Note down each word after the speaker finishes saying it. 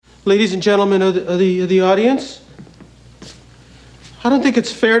Ladies and gentlemen of the audience, I don't think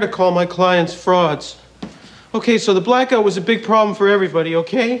it's fair to call my clients frauds. Okay, so the blackout was a big problem for everybody,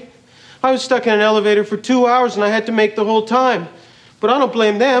 okay? I was stuck in an elevator for 2 hours and I had to make the whole time. But I don't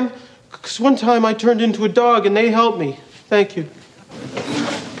blame them, because one time I turned into a dog and they helped me. Thank you.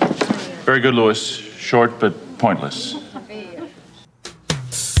 Very good, Louis. Short but pointless.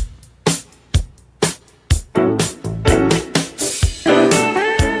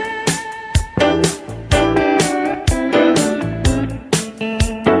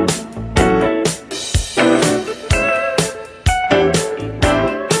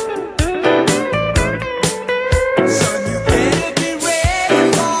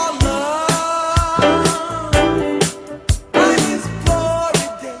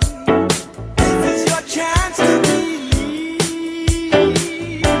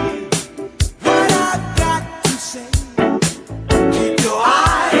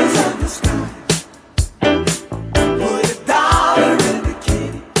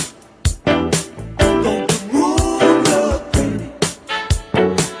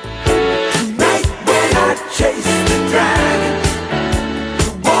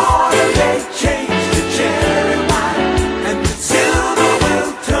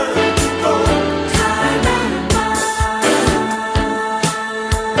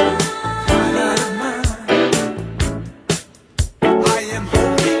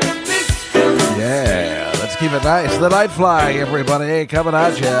 Nice, the Nightfly, everybody, coming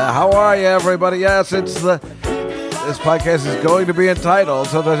at you. How are you, everybody? Yes, this podcast is going to be entitled,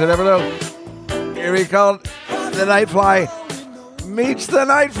 sometimes I never know. Here we call it the Nightfly meets the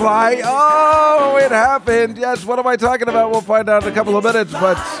Nightfly. Oh, it happened. Yes, what am I talking about? We'll find out in a couple of minutes,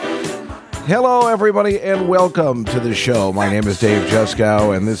 but hello, everybody, and welcome to the show. My name is Dave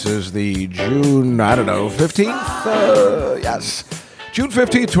Juskow, and this is the June, 15th? Yes, June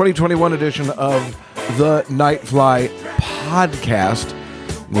 15th, 2021 edition of the Nightfly podcast.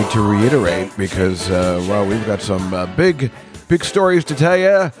 Need to reiterate because, we've got some big stories to tell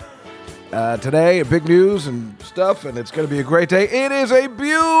you today, big news and stuff, and it's going to be a great day. It is a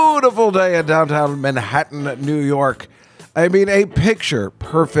beautiful day in downtown Manhattan, New York. I mean, a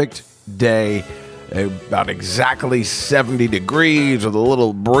picture-perfect day, about exactly 70 degrees with a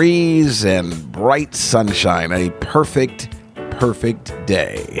little breeze and bright sunshine. A perfect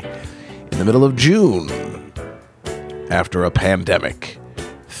day. In the middle of June, after a pandemic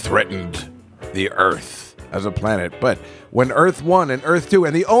threatened the Earth as a planet. But when Earth 1 and Earth 2,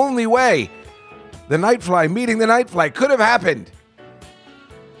 and the only way the Nightfly meeting the Nightfly could have happened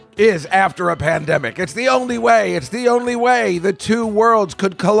is after a pandemic. It's the only way. It's the only way the two worlds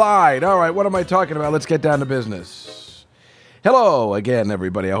could collide. All right, what am I talking about? Let's get down to business. Hello again,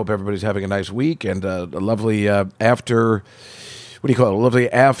 everybody. I hope everybody's having a nice week and a lovely lovely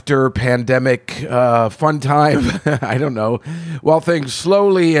after pandemic fun time. I don't know. While things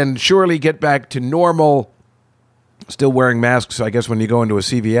slowly and surely get back to normal, still wearing masks, I guess, when you go into a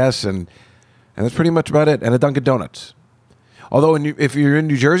CVS, and that's pretty much about it, and a Dunkin' Donuts. Although if you're in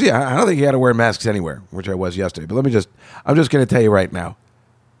New Jersey, I don't think you got to wear masks anywhere, which I was yesterday. But I'm just going to tell you right now,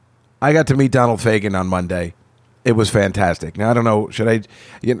 I got to meet Donald Fagen on Monday. It was fantastic. Now, I don't know, should I,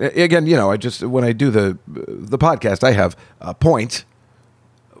 again, when I do the podcast, I have points,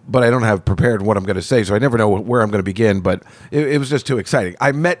 but I don't have prepared what I'm going to say, so I never know where I'm going to begin, but it was just too exciting.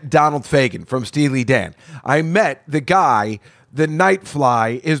 I met Donald Fagen from Steely Dan. I met the guy the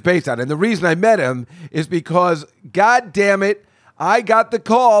Nightfly is based on, and the reason I met him is because, God damn it, I got the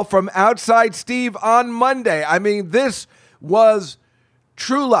call from Outside Steve on Monday. I mean, this was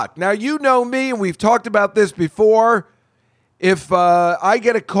true luck. Now, you know me, and we've talked about this before. If I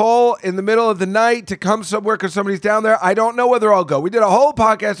get a call in the middle of the night to come somewhere because somebody's down there, I don't know whether I'll go. We did a whole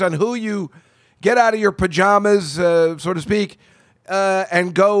podcast on who you get out of your pajamas, so to speak,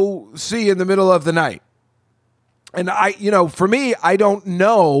 and go see in the middle of the night. And for me, I don't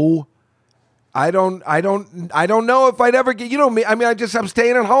know. I don't know if I'd ever get, me. I mean, I'm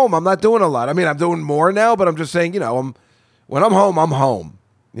staying at home. I'm not doing a lot. I mean, I'm doing more now, but I'm just saying, when I'm home, I'm home.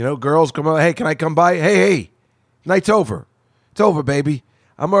 Girls come out, hey, can I come by? Hey, night's over. It's over, baby.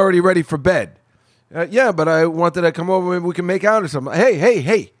 I'm already ready for bed. Yeah, but I wanted to come over, maybe we can make out or something.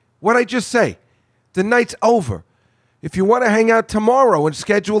 Hey, what'd I just say? The night's over. If you want to hang out tomorrow and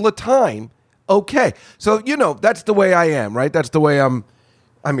schedule a time, okay. So, that's the way I am, right? That's the way I'm.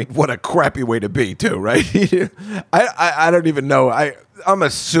 I mean, what a crappy way to be, too, right? I don't even know. I'm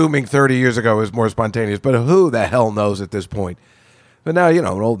assuming 30 years ago it was more spontaneous, but who the hell knows at this point? But now, an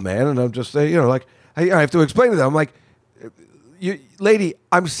old man, and I'm just saying, I have to explain to them, I'm like, lady,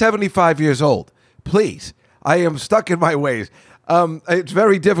 I'm 75 years old. Please, I am stuck in my ways. It's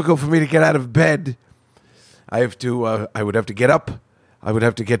very difficult for me to get out of bed. I would have to get up. I would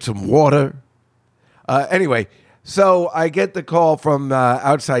have to get some water. Anyway, so I get the call from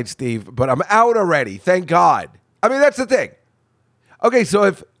Outside Steve, but I'm out already. Thank God. I mean, that's the thing. Okay, so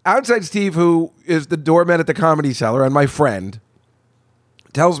if Outside Steve, who is the doorman at the Comedy Cellar and my friend,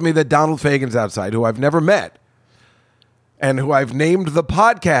 tells me that Donald Fagen's outside, who I've never met, and who I've named the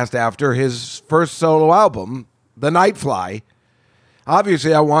podcast after his first solo album, The Nightfly,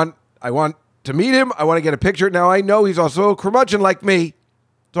 obviously I want to meet him. I want to get a picture. Now, I know he's also a curmudgeon like me,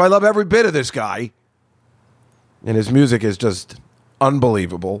 so I love every bit of this guy. And his music is just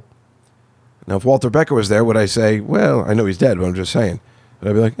unbelievable. Now, if Walter Becker was there, would I say, well, I know he's dead, but I'm just saying. But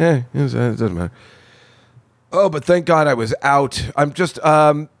I'd be like, it doesn't matter. Oh, but thank God I was out. I'm just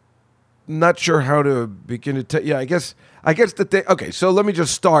not sure how to begin to tell. Yeah, I guess the thing. Okay, so let me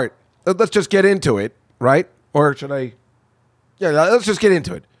just start. Let's just get into it, right? Or should I? Yeah, let's just get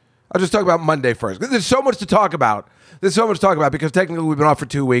into it. I'll just talk about Monday first. There's so much to talk about. Because technically we've been off for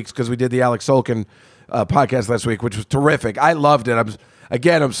 2 weeks because we did the Alex Solkin podcast last week, which was terrific. I loved it.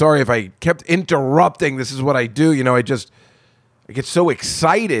 I'm sorry if I kept interrupting. This is what I do. I get so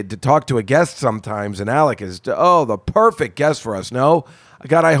excited to talk to a guest sometimes, and Alec is, the perfect guest for us. No?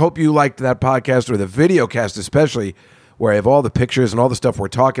 God, I hope you liked that podcast, or the video cast especially, where I have all the pictures and all the stuff we're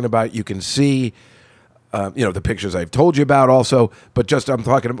talking about. You can see, the pictures I've told you about also, but just I'm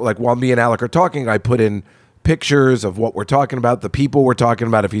talking about, like, while me and Alec are talking, I put in pictures of what we're talking about, the people we're talking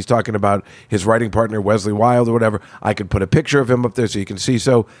about. If he's talking about his writing partner, Wesley Wild, or whatever, I could put a picture of him up there so you can see.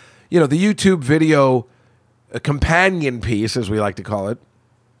 So, the YouTube video companion piece, as we like to call it,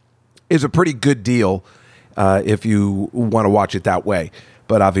 is a pretty good deal if you want to watch it that way.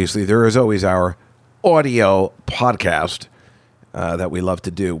 But obviously, there is always our audio podcast that we love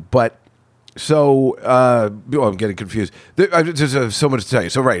to do. But so, I'm getting confused. There's so much to tell you.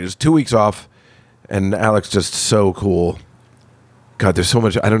 So, right, it's 2 weeks off. And Alex just so cool. God, there's so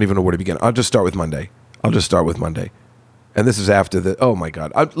much. I don't even know where to begin. I'll just start with Monday. And this is after the. Oh my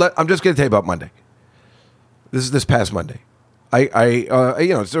God. I'm just going to tell you about Monday. This is this past Monday.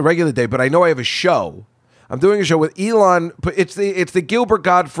 It's a regular day, but I know I have a show. I'm doing a show with Elon. It's the Gilbert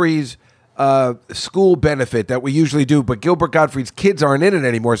Gottfried's school benefit that we usually do, but Gilbert Gottfried's kids aren't in it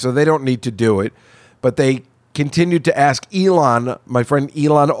anymore, so they don't need to do it. But they continued to ask Elon, my friend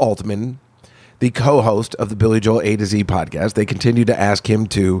Elon Altman, the co-host of the Billy Joel A to Z podcast, they continue to ask him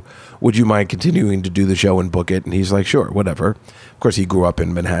would you mind continuing to do the show and book it? And he's like, sure, whatever. Of course, he grew up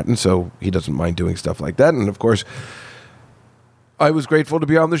in Manhattan, so he doesn't mind doing stuff like that. And of course, I was grateful to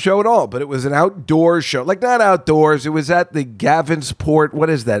be on the show at all, but it was an outdoor show. Like, not outdoors. It was at the Gavinsport, what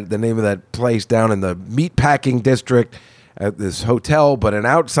is that, the name of that place down in the meatpacking district at this hotel, but an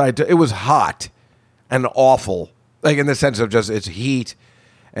outside, it was hot and awful. Like, in the sense of just, it's heat.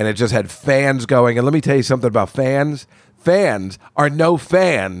 And it just had fans going. And let me tell you something about fans. Fans are no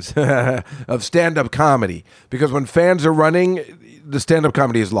fans of stand-up comedy. Because when fans are running, the stand-up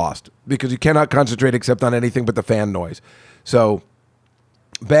comedy is lost. Because you cannot concentrate except on anything but the fan noise. So,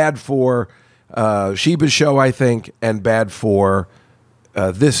 bad for Sheba's show, I think, and bad for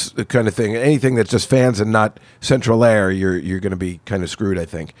this kind of thing. Anything that's just fans and not central air, you're going to be kind of screwed, I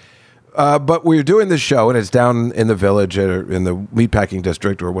think. But we're doing this show, and it's down in the village, in the meatpacking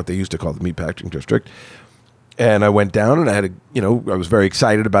district, or what they used to call the meatpacking district. And I went down, and I was very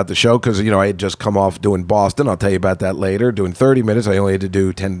excited about the show because, I had just come off doing Boston. I'll tell you about that later. Doing 30 minutes, I only had to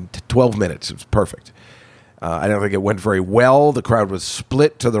do 10 to 12 minutes. It was perfect. I don't think it went very well. The crowd was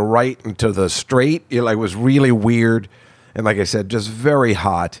split to the right and to the straight. It was really weird. And like I said, just very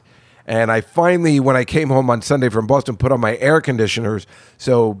hot. And I finally, when I came home on Sunday from Boston, put on my air conditioners.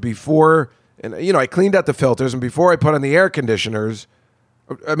 So before, I cleaned out the filters, and before I put on the air conditioners,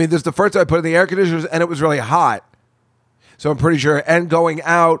 this is the first time I put in the air conditioners, and it was really hot. So I'm pretty sure, and going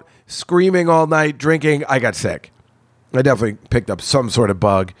out, screaming all night, drinking, I got sick. I definitely picked up some sort of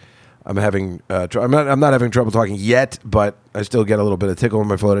bug. I'm having, I'm not having trouble talking yet, but I still get a little bit of tickle in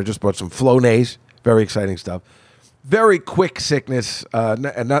my throat. I just bought some Flonase, very exciting stuff. Very quick sickness,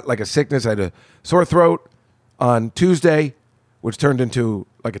 and not like a sickness. I had a sore throat on Tuesday, which turned into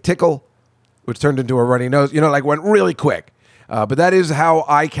like a tickle, which turned into a runny nose. Went really quick. But that is how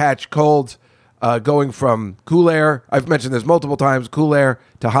I catch colds, going from cool air. I've mentioned this multiple times, cool air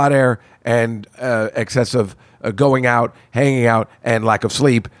to hot air, and excessive going out, hanging out, and lack of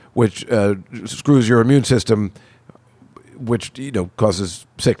sleep, which screws your immune system, which, causes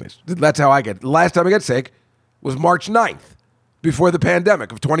sickness. That's how I get. Last time I got sick was March 9th, before the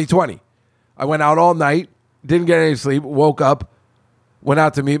pandemic of 2020. I went out all night, didn't get any sleep, woke up, went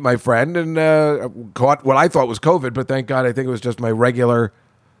out to meet my friend and caught what I thought was COVID, but thank God I think it was just my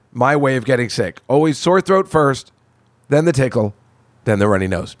way of getting sick. Always sore throat first, then the tickle, then the runny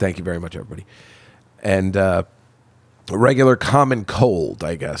nose. Thank you very much, everybody. And a regular common cold,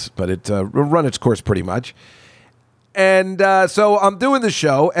 I guess, but it run its course pretty much. And so I'm doing the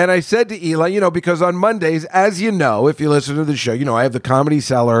show, and I said to Eli, because on Mondays, as you know, if you listen to the show, I have the Comedy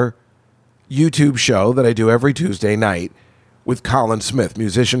Cellar YouTube show that I do every Tuesday night with Colin Smith,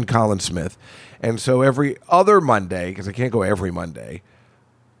 musician Colin Smith. And so every other Monday, because I can't go every Monday,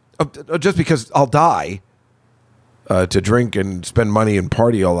 just because I'll die to drink and spend money and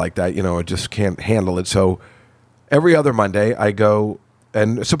party all like that, I just can't handle it. So every other Monday, I go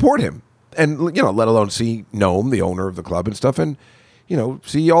and support him. And, let alone see Noam, the owner of the club and stuff, and,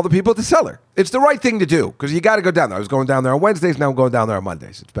 see all the people at the cellar. It's the right thing to do, because you got to go down there. I was going down there on Wednesdays, now I'm going down there on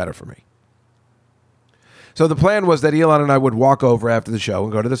Mondays. It's better for me. So the plan was that Elon and I would walk over after the show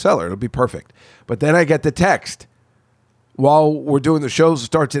and go to the cellar. It'll be perfect. But then I get the text while we're doing the show.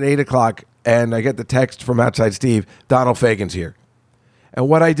 Starts at 8 o'clock, and I get the text from Outside Steve, Donald Fagen's here. And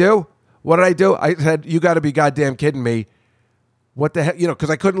what did I do? I said, you got to be goddamn kidding me. What the heck, because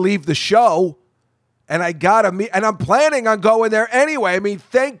I couldn't leave the show, and I got to meet, and I'm planning on going there anyway. I mean,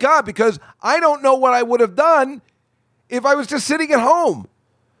 thank God, because I don't know what I would have done if I was just sitting at home.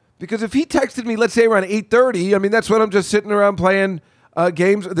 Because if he texted me, let's say around 8:30, I mean, that's when I'm just sitting around playing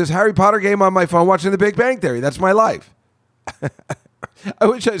games. There's Harry Potter game on my phone, watching The Big Bang Theory. That's my life. I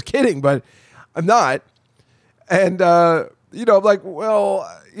wish I was kidding, but I'm not. And, I'm like, well,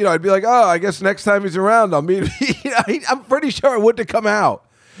 I'd be like, oh, I guess next time he's around, I'll meet him. I'm pretty sure it wouldn't have come out.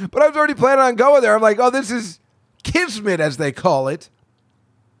 But I was already planning on going there. I'm like, oh, this is kismet, as they call it.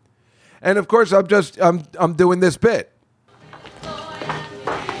 And, of course, I'm doing this bit.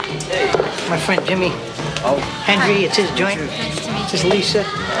 Hey, my friend Jimmy. Oh. Henry, it's his joint. This is Lisa.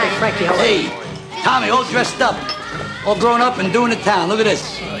 Hey, Frankie, how are you? Hey, Tommy, all dressed up. All grown up and doing the town. Look at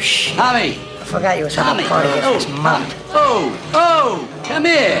this. Oh, shit. Tommy. I forgot you was having a party with his mom. Come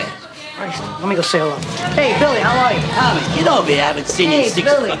here. Christ, let me go say hello. Hey, Billy, how are you? Tommy, get over here. I haven't seen you in 6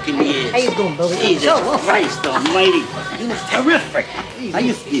 Billy. fucking years. How you doing, Billy? Jesus Christ almighty. You look terrific. How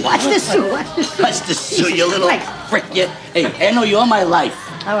you feel? Watch this suit. Watch the suit, you little frick. Hey, I know you all my life.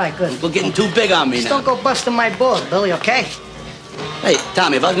 All right, good. You're getting too big on me Just now. don't go busting my balls, Billy, okay? Hey,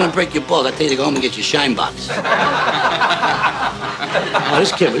 Tommy, if I was going to break your balls, I'd tell you to go home and get your shine box. Oh,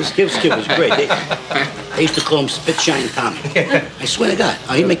 this kid was great. They used to call him Spit Shine Tommy. I swear to God.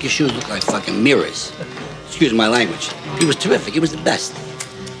 Oh, he'd make your shoes look like fucking mirrors. Excuse my language. He was terrific. He was the best.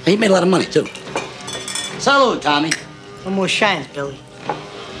 And he made a lot of money, too. Salud, Tommy. No more shines, Billy.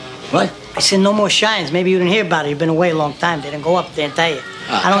 What? I said no more shines. Maybe you didn't hear about it. You've been away a long time. They didn't go up there and tell you.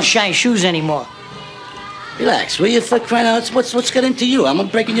 I don't shine shoes anymore. Relax, will you? For crying out, what's got into you? I'm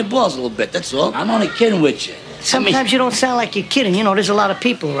breaking your balls a little bit, that's all. I'm only kidding with you. Sometimes you don't sound like you're kidding. There's a lot of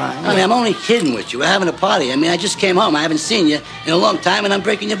people around. I mean, I'm only kidding with you. We're having a party. I mean, I just came home. I haven't seen you in a long time, and I'm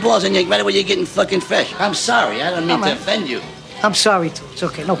breaking your balls, and right away you're getting fucking fresh. I'm sorry. I don't mean to offend you. I'm sorry, too. It's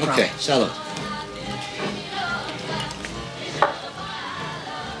okay. No problem. Okay, salud.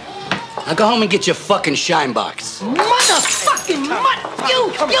 Now go home and get your fucking shine box. Motherfucking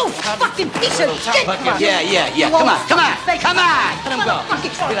you fucking piece of shit! Yeah. Come on. Let him go.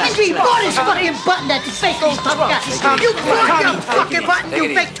 Henry bought his fucking button at the fake old tough guy. You bought your fucking button,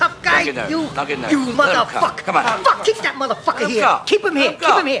 you fake tough guy. You motherfucker. Come on. Fuck, keep that motherfucker here. Keep him here.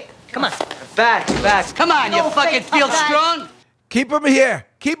 Come on. Back. Come on, you fucking feel strong? Keep him here.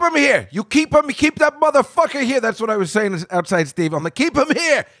 You keep that motherfucker here. That's what I was saying outside Steve. I'm like, keep him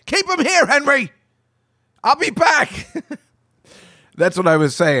here, Henry. I'll be back. That's what I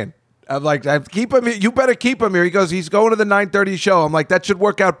was saying. I'm like, keep him here. You better keep him here. He goes, he's going to the 9:30 show. I'm like, that should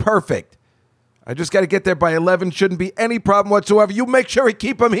work out perfect. I just got to get there by 11. Shouldn't be any problem whatsoever. You make sure we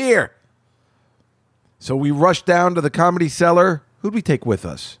keep him here. So we rushed down to the Comedy Cellar. Who'd we take with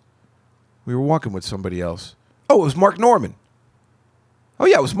us? We were walking with somebody else. Oh, it was Mark Norman. Oh,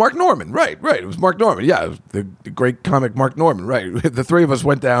 yeah, it was Mark Norman. Right. It was Mark Norman. Yeah, it was the great comic Mark Norman. Right. The three of us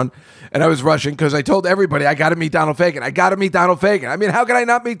went down, and I was rushing because I told everybody I got to meet Donald Fagen. I mean, how could I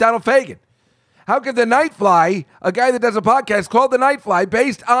not meet Donald Fagen? How could the Nightfly, a guy that does a podcast called the Nightfly,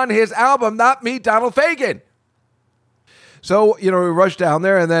 based on his album, not meet Donald Fagen? So, we rushed down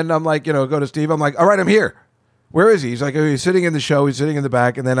there, and then I'm like, go to Steve. I'm like, all right, I'm here. Where is he? He's like, oh, he's sitting in the show. He's sitting in the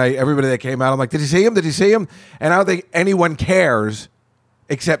back. And then everybody that came out, I'm like, did he see him? And I don't think anyone cares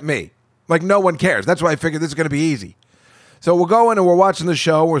except me. Like, no one cares. That's why I figured this is going to be easy. So we're going and we're watching the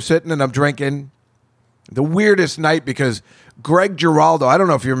show. We're sitting and I'm drinking. The weirdest night because Greg Giraldo, I don't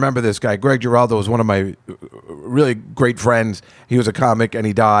know if you remember this guy. Greg Giraldo was one of my really great friends. He was a comic and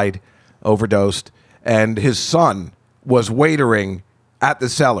he died, overdosed. And his son was waitering at the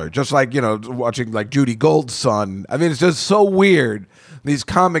Cellar, just like, watching like Judy Gold's son. I mean, it's just so weird. These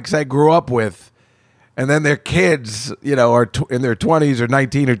comics I grew up with, and then their kids, are in their 20s or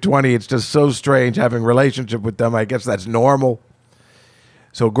 19 or 20. It's just so strange having a relationship with them. I guess that's normal.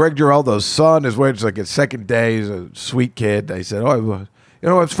 So Greg Giraldo's son is waiting. It's like his second day. He's a sweet kid. I said, I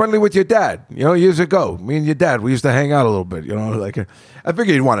was friendly with your dad. Years ago, me and your dad, we used to hang out a little bit. I figured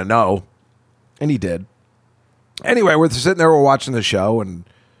he'd want to know, and he did. Anyway, we're sitting there, we're watching the show and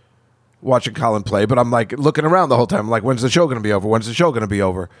watching Colin play, but I'm like looking around the whole time. I'm like, when's the show going to be over? When's the show going to be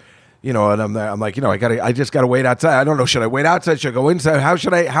over? And I'm there, I'm like, I just got to wait outside. I don't know. Should I wait outside? Should I go inside?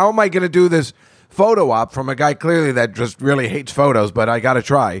 How am I going to do this photo op from a guy clearly that just really hates photos, but I got to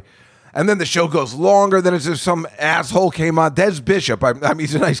try. And then the show goes longer than it's just some asshole came on. Des Bishop. I mean,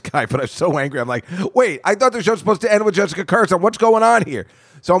 he's a nice guy, but I'm so angry. I'm like, wait, I thought the show's supposed to end with Jessica Kirson. What's going on here?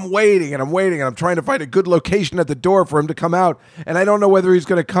 So I'm waiting and I'm trying to find a good location at the door for him to come out. And I don't know whether he's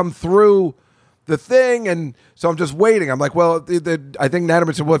going to come through the thing. And so I'm just waiting. I'm like, well, I think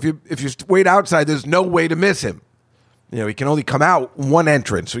Natterman said, well, if you wait outside, there's no way to miss him. He can only come out one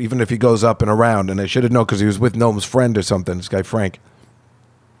entrance, even if he goes up and around. And I should have known because he was with Noam's friend or something, this guy Frank.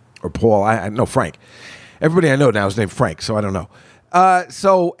 Or Paul. I know Frank. Everybody I know now is named Frank, so I don't know.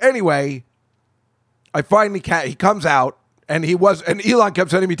 So anyway, I finally he comes out. And Elon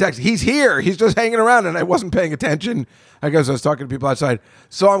kept sending me texts. He's here. He's just hanging around. And I wasn't paying attention. I guess I was talking to people outside.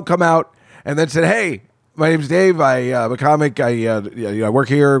 Saw him come out and then said, hey, my name's Dave. I'm a comic. I work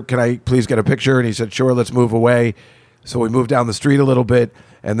here. Can I please get a picture? And he said, sure, let's move away. So we moved down the street a little bit.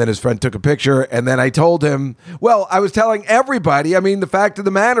 And then his friend took a picture. And then I told him, well, I was telling everybody. I mean, the fact of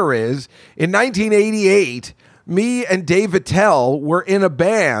the matter is, in 1988, me and Dave Attell were in a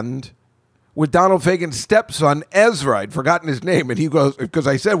band with Donald Fagen's stepson, Ezra. I'd forgotten his name. And he goes, because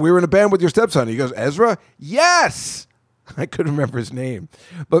I said, we were in a band with your stepson. He goes, Ezra? Yes! I couldn't remember his name.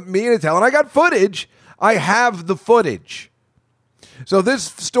 But me and Attell, and I got footage. I have the footage. So this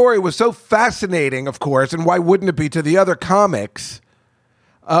story was so fascinating, of course, and why wouldn't it be to the other comics,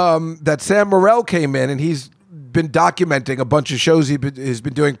 that Sam Morrell came in, and he's been documenting a bunch of shows he's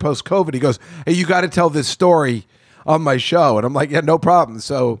been doing post-COVID. He goes, hey, you got to tell this story on my show. And I'm like, yeah, no problem.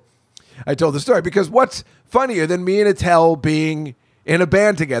 So I told the story because what's funnier than me and Attell being in a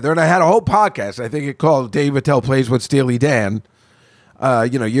band together? And I had a whole podcast. I think it called Dave Attell Plays with Steely Dan,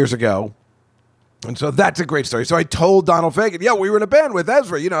 years ago. And so that's a great story. So I told Donald Fagen, yeah, we were in a band with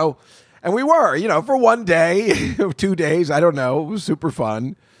Ezra, and we were, for one day, 2 days. I don't know. It was super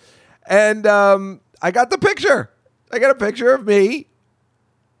fun. And I got the picture. I got a picture of me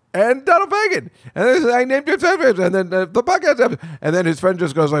and Donald Fagen. And then I named it, and then the podcast. And then his friend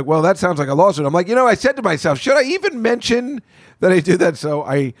just goes like, well, that sounds like a lawsuit. I'm like, I said to myself, should I even mention that I did that? So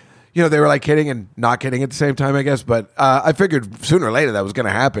they were like kidding and not kidding at the same time, I guess. But I figured sooner or later that was going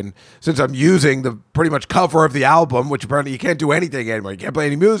to happen since I'm using the pretty much cover of the album, which apparently you can't do anything anymore. You can't play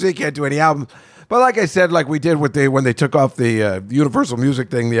any music, can't do any albums. But like I said, like we did when they took off the Universal Music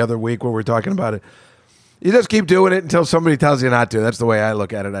thing the other week when we were talking about it, you just keep doing it until somebody tells you not to. That's the way I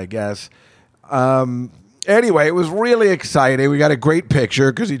look at it, I guess. Anyway, it was really exciting. We got a great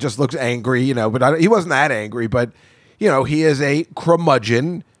picture because he just looks angry, but he wasn't that angry. But, he is a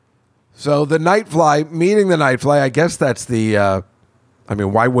curmudgeon. So the Nightfly, meeting the Nightfly, I guess that's the,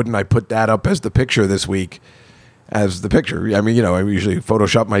 why wouldn't I put that up as the picture this week? As the picture. I usually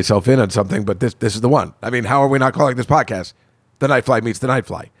Photoshop myself in on something, but this is the one. How are we not calling this podcast The Nightfly Meets the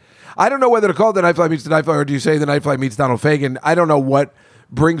Nightfly? I don't know whether to call it The Nightfly Meets the Nightfly or do you say The Nightfly Meets Donald Fagen? I don't know what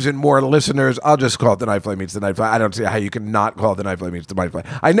brings in more listeners. I'll just call it The Nightfly Meets the Nightfly. I don't see how you can not call it The Nightfly Meets the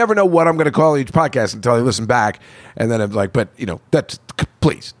Nightfly. I never know what I'm going to call each podcast until I listen back. And then I'm like, but, that's,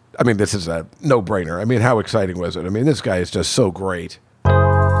 please. This is a no-brainer. How exciting was it? This guy is just so great.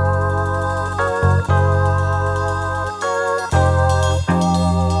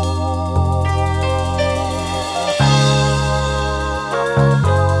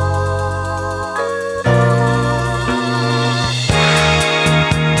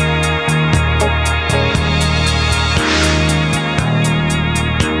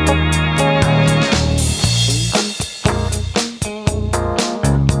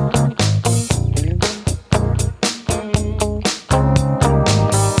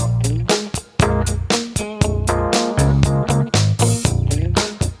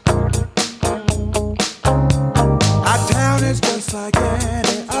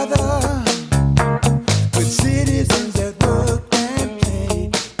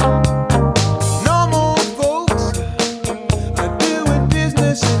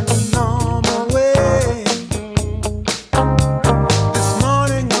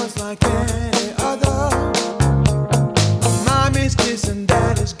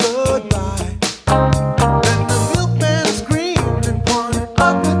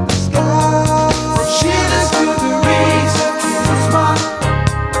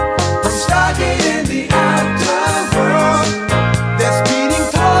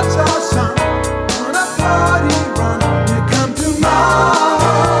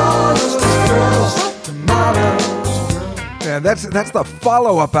 That's the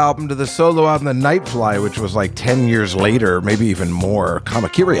follow-up album to the solo album, The Nightfly, which was like 10 years later, maybe even more.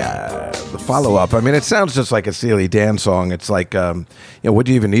 Kamakiria, the follow-up. I mean, it sounds just like a Steely Dan song. It's like, what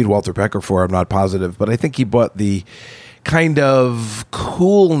do you even need Walter Becker for? I'm not positive. But I think he brought the kind of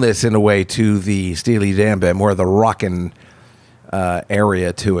coolness in a way to the Steely Dan band, more of the rockin'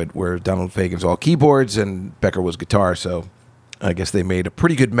 area to it, where Donald Fagen's all keyboards and Becker was guitar. So I guess they made a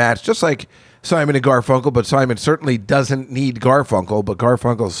pretty good match, just like Simon and Garfunkel, but Simon certainly doesn't need Garfunkel, but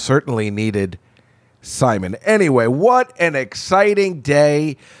Garfunkel certainly needed Simon. Anyway, what an exciting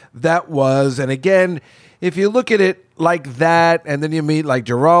day that was. And again, if you look at it like that, and then you meet like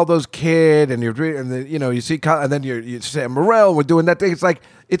Geraldo's kid, and you see, and then you Sam Morrell, we're doing that thing. It's like,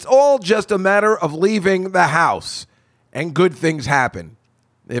 it's all just a matter of leaving the house, and good things happen.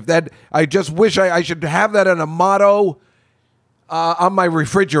 I just wish I should have that on a motto on my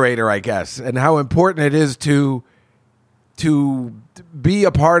refrigerator, I guess, and how important it is to be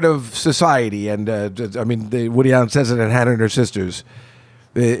a part of society. And Woody Allen says it in Hannah and Her Sisters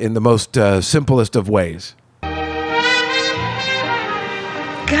in the most simplest of ways.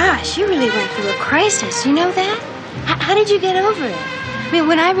 Gosh, you really went through a crisis. You know that? How did you get over it? I mean,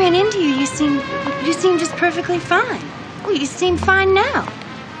 when I ran into you, you seemed just perfectly fine. Well, you seem fine now.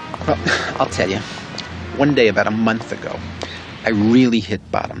 Well, I'll tell you. One day about a month ago, I really hit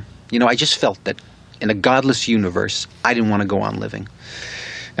bottom. I just felt that in a godless universe, I didn't want to go on living.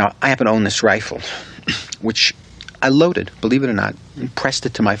 Now, I happen to own this rifle, which I loaded, believe it or not, and pressed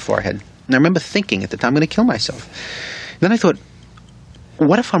it to my forehead. And I remember thinking at the time, I'm going to kill myself. Then I thought,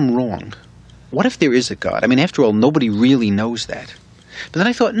 what if I'm wrong? What if there is a God? I mean, after all, nobody really knows that. But then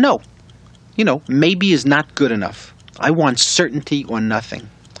I thought, no. Maybe is not good enough. I want certainty or nothing.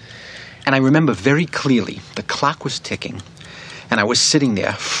 And I remember very clearly the clock was ticking, and I was sitting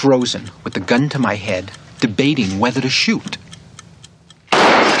there, frozen, with the gun to my head, debating whether to shoot.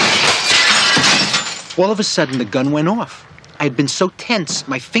 All of a sudden, the gun went off. I had been so tense,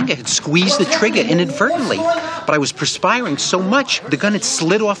 my finger had squeezed the trigger inadvertently. But I was perspiring so much, the gun had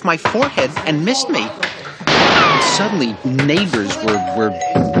slid off my forehead and missed me. And suddenly, neighbors were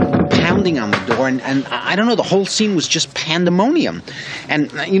pounding on the door, and I don't know, the whole scene was just pandemonium.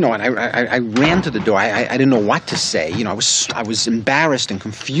 And, I ran to the door. I didn't know what to say. I was embarrassed and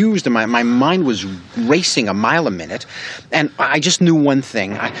confused, and my mind was racing a mile a minute. And I just knew one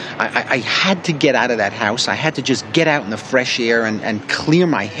thing. I had to get out of that house. I had to just get out in the fresh air and clear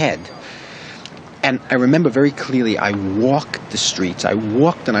my head. And I remember very clearly, I walked the streets. I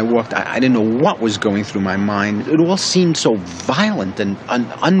walked and I walked. I didn't know what was going through my mind. It all seemed so violent and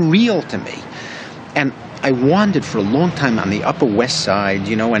unreal to me. And I wandered for a long time on the Upper West Side,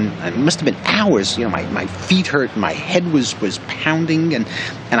 and it must have been hours. My feet hurt, my head was pounding, and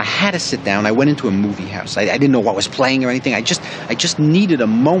I had to sit down. I went into a movie house. I didn't know what was playing or anything. I just needed a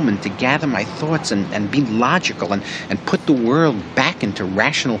moment to gather my thoughts and be logical and put the world back into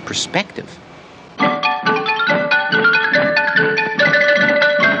rational perspective.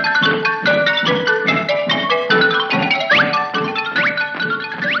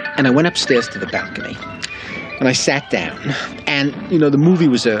 And I went upstairs to the balcony, and I sat down. And, the movie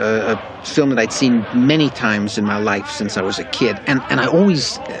was a film that I'd seen many times in my life since I was a kid, and I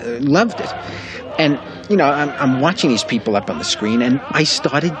always loved it. And, I'm watching these people up on the screen, and I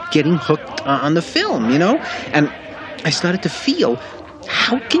started getting hooked on the film, and I started to feel,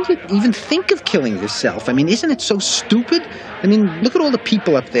 how can you even think of killing yourself? I mean, isn't it so stupid? I mean, look at all the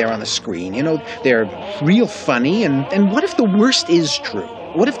people up there on the screen. They're real funny, and what if the worst is true?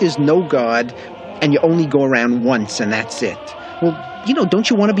 What if there's no God and you only go around once and that's it? Well, don't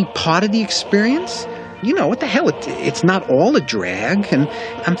you want to be part of the experience? What the hell? It's not all a drag. And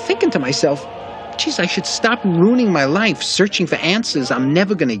I'm thinking to myself, geez, I should stop ruining my life searching for answers I'm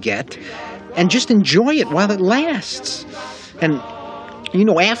never going to get and just enjoy it while it lasts. And,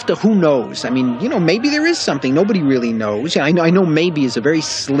 after, who knows? I mean, maybe there is something. Nobody really knows. I know maybe is a very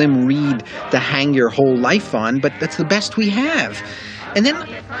slim reed to hang your whole life on, but that's the best we have. And then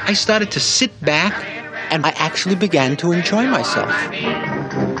I started to sit back, and I actually began to enjoy myself.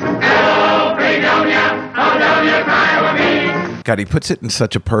 God, he puts it in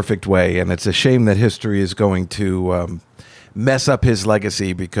such a perfect way, and it's a shame that history is going to mess up his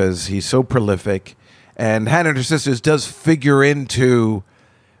legacy because he's so prolific. And Hannah and Her Sisters does figure into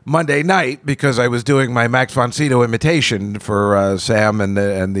Monday night because I was doing my Max von Sydow imitation for Sam and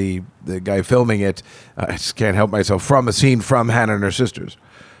the guy filming it. I just can't help myself, from a scene from Hannah and Her Sisters.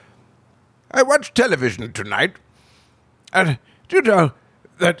 I watched television tonight, and do you know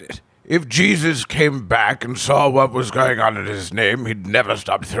that if Jesus came back and saw what was going on in his name, he'd never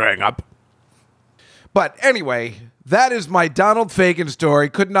stop throwing up? But anyway, That is my Donald Fagen story.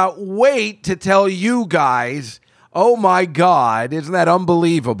 Could not wait to tell you guys. Oh my God, isn't that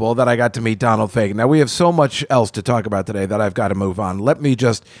unbelievable that I got to meet Donald Fagen? Now, we have so much else to talk about today that I've got to move on. Let me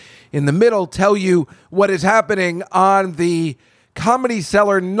just, in the middle, tell you what is happening on the Comedy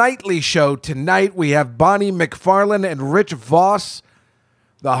Cellar Nightly Show tonight. We have Bonnie McFarlane and Rich Voss,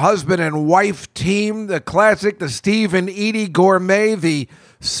 the husband and wife team, the classic, the Steve and Edie Gourmet, the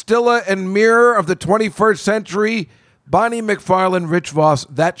Stilla and Mirror of the 21st century. Bonnie McFarlane, Rich Voss.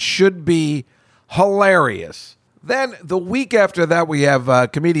 That should be hilarious. Then the week after that, we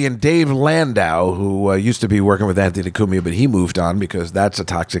have comedian Dave Landau, who used to be working with Anthony Cumia, but he moved on because that's a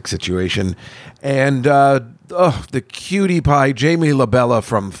toxic situation. And the cutie pie, Jamie LaBella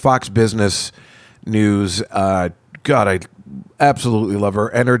from Fox Business News. God, I absolutely love her.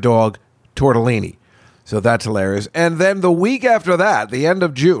 And her dog, Tortellini. So that's hilarious. And then the week after that, the end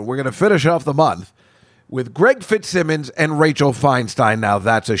of June, we're going to finish off the month with Greg Fitzsimmons and Rachel Feinstein. Now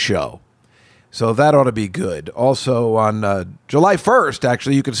that's a show. So that ought to be good. Also on July 1st,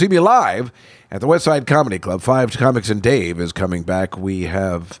 actually, you can see me live at the West Side Comedy Club. 5 Comics and Dave is coming back. We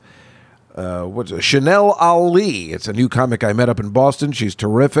have Chanel Ali. It's a new comic I met up in Boston. She's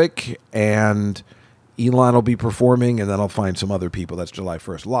terrific. And Elon will be performing, and then I'll find some other people. That's July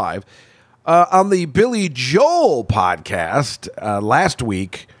 1st live. On the Billy Joel podcast, last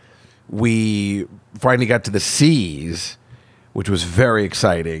week, we finally got to the C's, which was very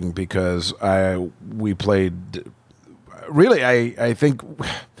exciting because we played, really, I think,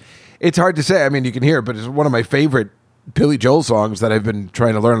 it's hard to say. I mean, you can hear it, but it's one of my favorite Billy Joel songs that I've been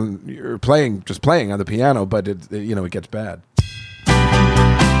trying to learn, playing on the piano, but it gets bad.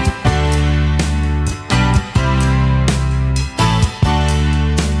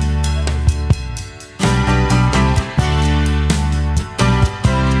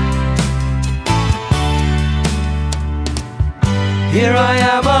 Here I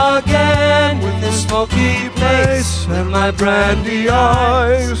am again with this smoky place and my brandy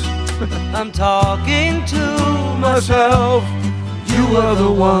eyes. I'm talking to myself. You are the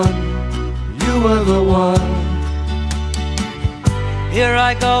one, you are the one. Here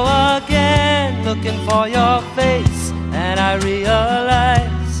I go again looking for your face, and I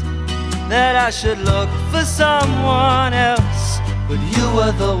realize that I should look for someone else. But you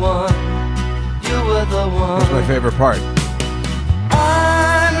are the one, you are the one. That's my favorite part.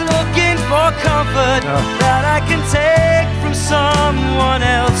 I'm looking for comfort that I can take from someone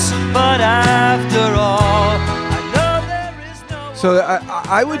else. But after all, I know there is no. So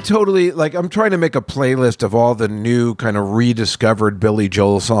I would totally, I'm trying to make a playlist of all the new kind of rediscovered Billy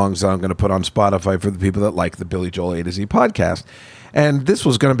Joel songs that I'm going to put on Spotify for the people that like the Billy Joel A to Z podcast. And this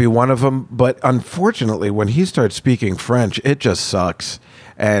was going to be one of them. But unfortunately, when he starts speaking French, it just sucks.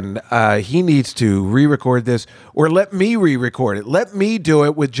 And he needs to re-record this, or let me re-record it. Let me do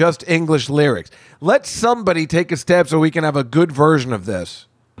it with just English lyrics. Let somebody take a step so we can have a good version of this.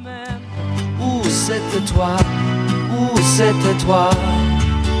 Où c'était toi? Où c'était toi?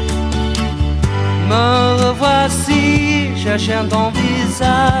 Me revoici, cherchant ton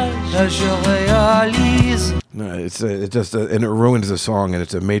visage, je réalise. No, and it ruins the song, and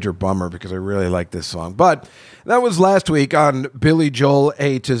it's a major bummer because I really like this song. But that was last week on Billy Joel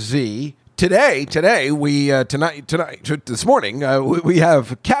A to Z. Today, this morning, we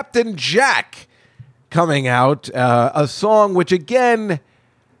have Captain Jack coming out, a song which again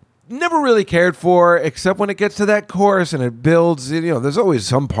never really cared for, except when it gets to that chorus and it builds. There's always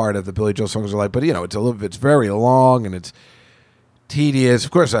some part of the Billy Joel songs I like, but it's very long and it's tedious.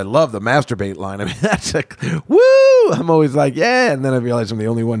 Of course, I love the masturbate line. I mean, that's like, woo! I'm always like, yeah, and then I realize I'm the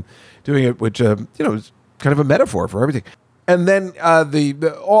only one doing it, which is kind of a metaphor for everything. And then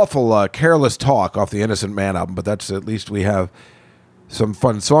the awful Careless Talk off the Innocent Man album, but that's at least we have some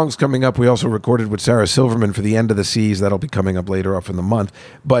fun songs coming up. We also recorded with Sarah Silverman for the End of the Seas. That'll be coming up later off in the month.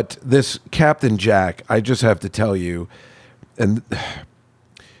 But this Captain Jack, I just have to tell you, and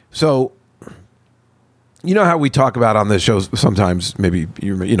so you know how we talk about on this show sometimes, maybe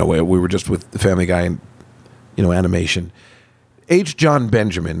we were just with the Family Guy and animation. H. John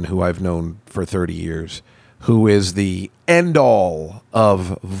Benjamin, who I've known for 30 years, who is the end all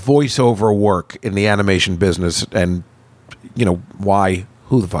of voiceover work in the animation business, and why?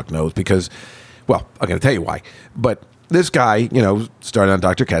 Who the fuck knows? Because, well, I'm going to tell you why. But this guy, started on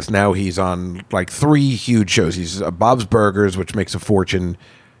Dr. Katz. Now he's on 3 huge shows. He's Bob's Burgers, which makes a fortune,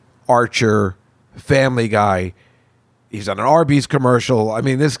 Archer, Family Guy. He's on an Arby's commercial. I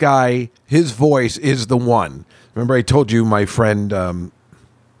mean, this guy, his voice is the one. Remember I told you my friend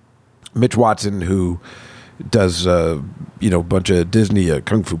Mitch Watson, who does, a bunch of Disney,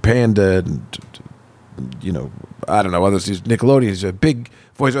 Kung Fu Panda, and I don't know, others. Nickelodeon is a big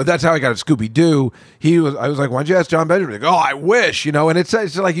voice. That's how I got at Scooby-Doo. I was like, why don't you ask John Benjamin? Like, oh, I wish, and it's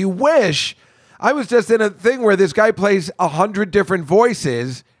like, you wish. I was just in a thing where this guy plays 100 different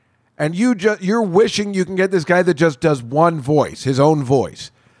voices, and you're wishing you can get this guy that just does one voice, his own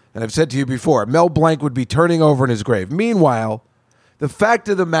voice. And I've said to you before, Mel Blanc would be turning over in his grave. Meanwhile, the fact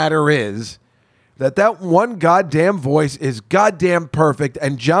of the matter is that one goddamn voice is goddamn perfect,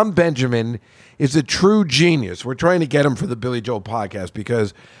 and John Benjamin is a true genius. We're trying to get him for the Billy Joel podcast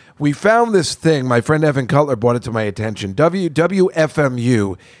because we found this thing. My friend Evan Cutler brought it to my attention.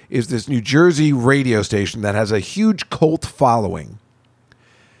 WFMU is this New Jersey radio station that has a huge cult following.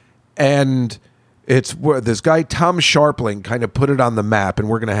 And it's where this guy, Tom Sharpling, kind of put it on the map, and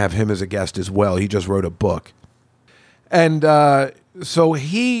we're going to have him as a guest as well. He just wrote a book. And so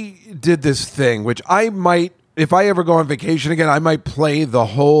he did this thing, which I might, if I ever go on vacation again, I might play the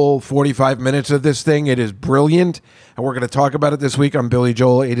whole 45 minutes of this thing. It is brilliant, and we're going to talk about it this week on Billy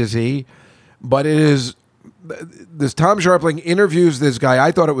Joel A to Z. But it is, this Tom Sharpling interviews this guy.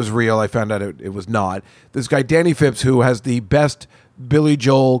 I thought it was real. I found out it was not. This guy, Danny Phipps, who has the best Billy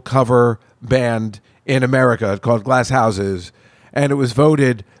Joel cover band in America called Glass Houses, and it was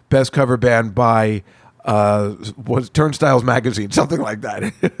voted best cover band by was Turnstiles magazine, something like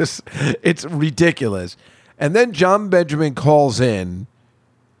that. It's ridiculous. And then John Benjamin calls in,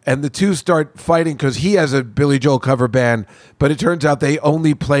 and the two start fighting because he has a Billy Joel cover band, but it turns out they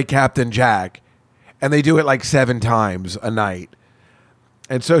only play Captain Jack, and they do it like 7 times a night.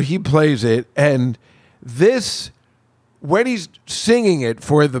 And so he plays it, and this, when he's singing it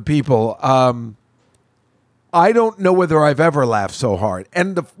for the people, I don't know whether I've ever laughed so hard.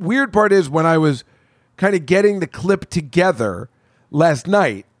 And the weird part is, when I was kind of getting the clip together last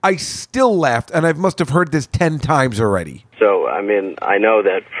night, I still laughed, and I must have heard this 10 times already. So, I mean, I know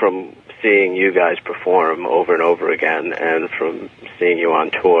that from seeing you guys perform over and over again, and from seeing you on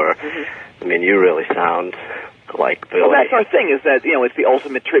tour, I mean, you really sound like Billy. Well, that's our thing, is that, it's the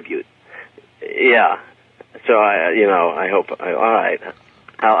ultimate tribute. Yeah. So, I hope, all right,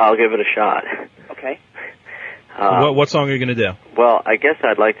 I'll give it a shot. Okay. What song are you going to do? Well, I guess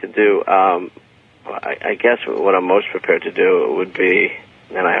I'd like to do, I guess what I'm most prepared to do would be,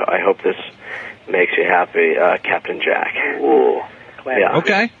 and I hope this makes you happy, Captain Jack. Ooh. Yeah.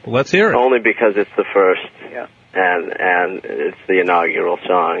 Okay, well, let's hear it. Only because it's the first, yeah, and it's the inaugural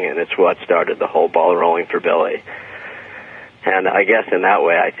song, and it's what started the whole ball rolling for Billy. And I guess in that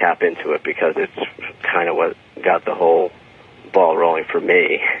way I tap into it because it's kind of what got the whole ball rolling for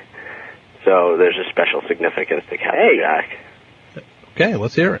me. So there's a special significance to Captain Jack. Okay,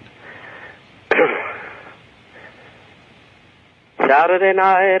 let's hear it. Saturday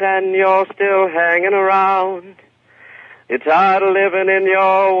night and you're still hanging around. You're tired of living in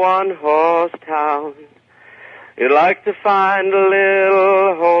your one-horse town. You'd like to find a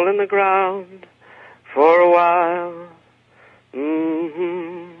little hole in the ground for a while.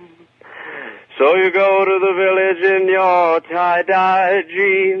 So you go to the village in your tie-dye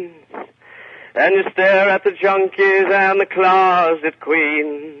jeans, and you stare at the junkies and the closet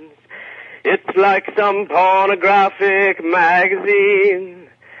queens. It's like some pornographic magazine,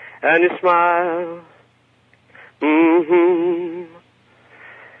 and you smile.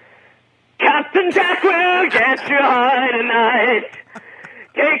 Captain Jack will get you high tonight,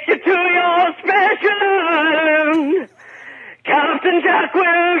 take you to your special island. Captain Jack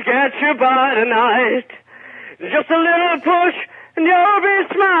will get you by tonight, just a little push and you'll be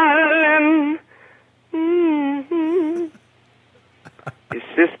smiling. Your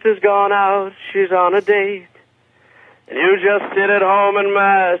sister's gone out, she's on a date, and you just sit at home and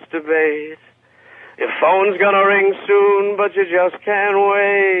masturbate. Your phone's gonna ring soon, but you just can't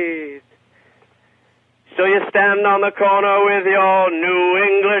wait. So you stand on the corner with your new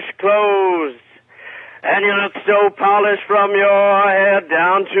English clothes, and you look so polished from your head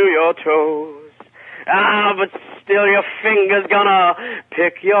down to your toes. But still your finger's gonna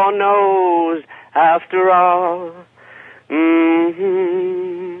pick your nose after all.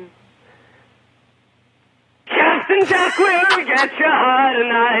 Captain Jack will get you high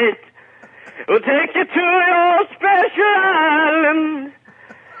tonight. We'll take you to your special island.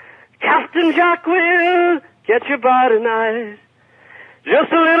 Captain Jack will get you by tonight.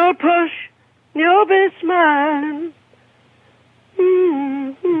 Just a little push, you'll be smiling.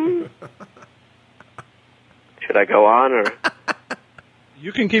 Should I go on, or?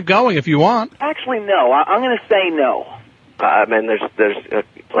 You can keep going if you want. Actually, no. I'm going to say no. I mean, there's.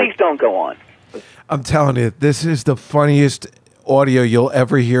 Please don't go on. I'm telling you, this is the funniest audio you'll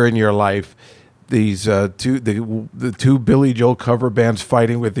ever hear in your life. These the two Billy Joel cover bands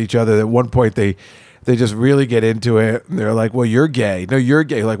fighting with each other. At one point, they they just really get into it. And they're like, well, you're gay. No, you're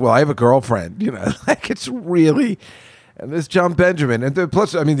gay. Like, well, I have a girlfriend. Like it's really, and this John Benjamin. And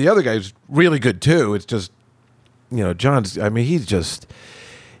plus, I mean, the other guy's really good too. It's just, John's, I mean, he's just,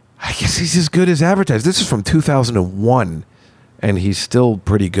 I guess he's as good as advertised. This is from 2001, and he's still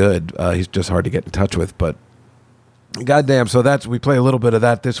pretty good. He's just hard to get in touch with, but goddamn. So we play a little bit of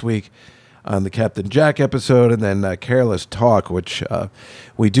that this week on the Captain Jack episode, and then Careless Talk, which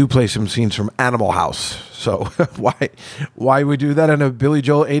we do play some scenes from Animal House. So why we do that on a Billy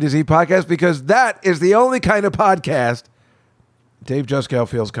Joel A to Z podcast? Because that is the only kind of podcast Dave Juskow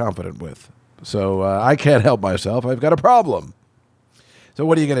feels confident with. So I can't help myself. I've got a problem. So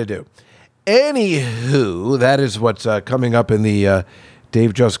what are you going to do? Anywho, that is what's coming up in the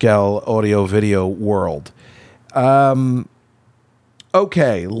Dave Juskow audio video world.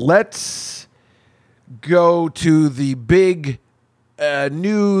 Okay, let's go to the big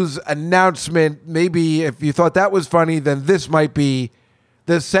news announcement. Maybe if you thought that was funny, then this might be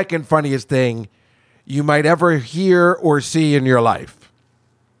the second funniest thing you might ever hear or see in your life.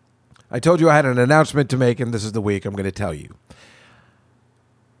 I told you I had an announcement to make, and this is the week I'm going to tell you.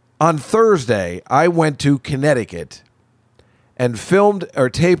 On Thursday, I went to Connecticut and filmed or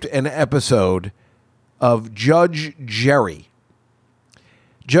taped an episode of Judge Jerry.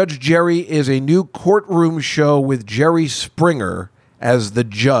 Judge Jerry is a new courtroom show with Jerry Springer as the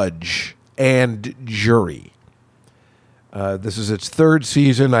judge and jury. This is its third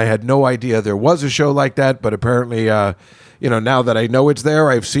season. I had no idea there was a show like that, but apparently, now that I know it's there,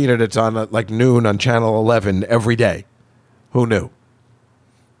 I've seen it. It's on like noon on Channel 11 every day. Who knew?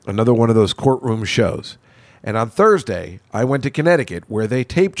 Another one of those courtroom shows. And on Thursday, I went to Connecticut where they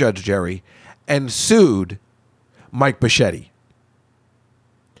taped Judge Jerry and sued Mike Bichetti.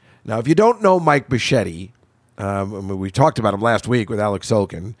 Now, if you don't know Mike Bichetti, we talked about him last week with Alex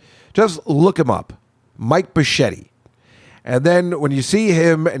Solkin. Just look him up, Mike Bichetti. And then when you see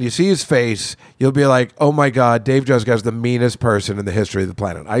him and you see his face, you'll be like, oh my God, Dave Juskow is the meanest person in the history of the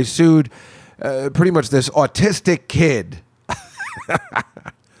planet. I sued pretty much this autistic kid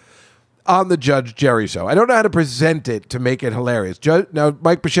on the Judge Jerry show. I don't know how to present it to make it hilarious. Now,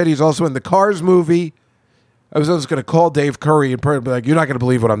 Mike Bichetti is also in the Cars movie. I was just going to call Dave Curry and be like, you're not going to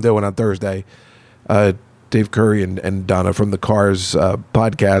believe what I'm doing on Thursday. Dave Curry and Donna from the Cars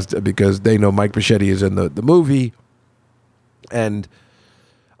podcast, because they know Mike Bichetti is in the movie. And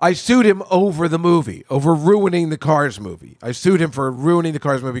I sued him over the movie, over ruining the Cars movie. I sued him for ruining the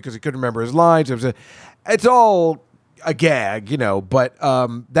Cars movie because he couldn't remember his lines. It's all a gag, but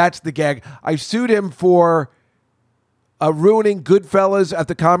that's the gag. I sued him for ruining Goodfellas at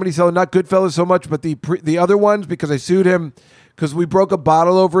the Comedy Cellar. Not Goodfellas so much, but the other ones, because I sued him because we broke a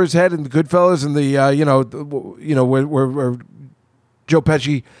bottle over his head in the Goodfellas, and where Joe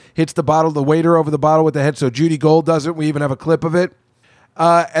Pesci hits the waiter over the bottle with the head, so Judy Gold does it. We even have a clip of it.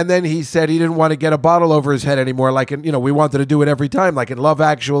 And then he said he didn't want to get a bottle over his head anymore, like we wanted to do it every time, like in Love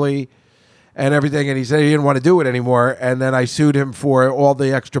Actually and everything, and he said he didn't want to do it anymore, and then I sued him for all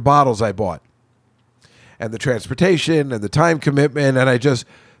the extra bottles I bought, and the transportation, and the time commitment, and I just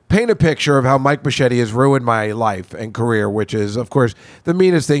paint a picture of how Mike Bichetti has ruined my life and career, which is, of course, the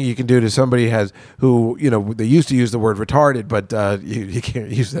meanest thing you can do to somebody who they used to use the word retarded, but you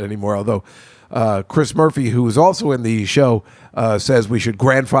can't use that anymore, although Chris Murphy, who is also in the show, says we should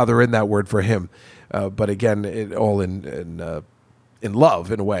grandfather in that word for him, but again, all in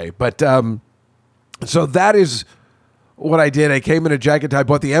love in a way. But so that is what I did. I came in a jacket. I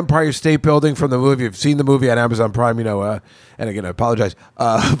bought the Empire State Building from the movie. You've seen the movie on Amazon Prime, and again, I apologize,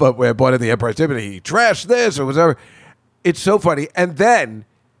 but when I bought it in the Empire State Building, he trashed this or whatever. It's so funny. And then,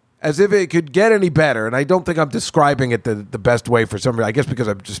 as if it could get any better, and I don't think I'm describing it the best way for some reason, I guess because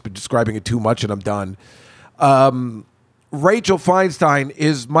I've just been describing it too much and I'm done. Rachel Feinstein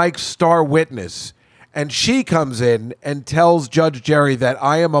is Mike's star witness, and she comes in and tells Judge Jerry that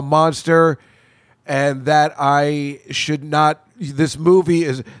I am a monster and that I should not. This movie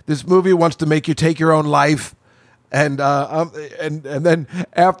wants to make you take your own life, and then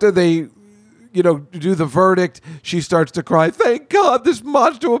after they, do the verdict, she starts to cry. Thank God this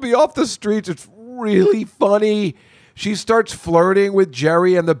monster will be off the streets. It's really funny. She starts flirting with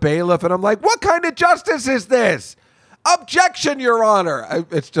Jerry and the bailiff, and I'm like, what kind of justice is this? Objection, Your Honor.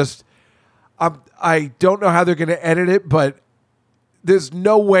 I don't know how they're going to edit it, but there's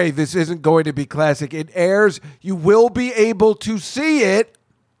no way this isn't going to be classic. It airs. You will be able to see it.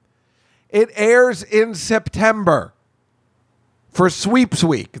 It airs in September for Sweeps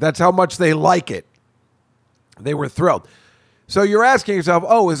Week. That's how much they like it. They were thrilled. So you're asking yourself,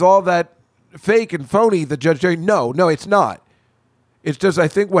 oh, is all that fake and phony, the Judge Jerry? No, it's not. It's just, I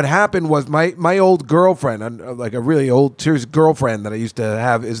think what happened was my old girlfriend, like a really old, serious girlfriend that I used to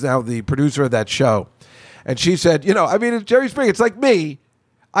have, is now the producer of that show. And she said, it's Jerry Springer. It's like me.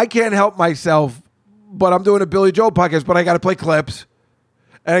 I can't help myself, but I'm doing a Billy Joel podcast, but I got to play clips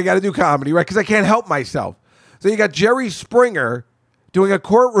and I got to do comedy, right? Because I can't help myself. So you got Jerry Springer doing a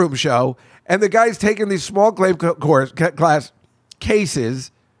courtroom show, and the guy's taking these small claim class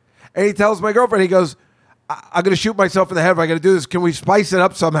cases, and he tells my girlfriend, he goes, I'm going to shoot myself in the head if I got to do this. Can we spice it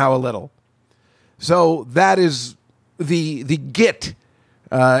up somehow a little? So that is the git,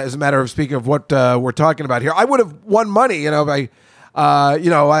 as a matter of speaking of what we're talking about here. I would have won money, if I, I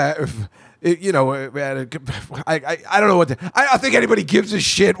don't know I don't think anybody gives a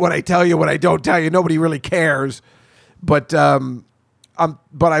shit what I tell you, what I don't tell you. Nobody really cares. But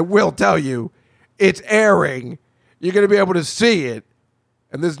I will tell you, it's airing. You're going to be able to see it.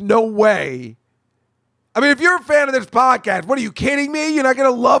 And there's no way. If you're a fan of this podcast, what are you kidding me? You're not going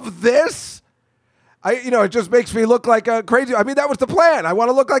to love this? It just makes me look like a crazy. That was the plan. I want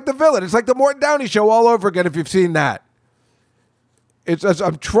to look like the villain. It's like the Morton Downey show all over again, if you've seen that. It's just,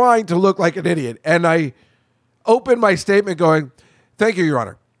 I'm trying to look like an idiot. And I open my statement going, thank you, Your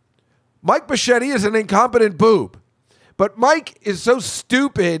Honor. Mike Bichetti is an incompetent boob. But Mike is so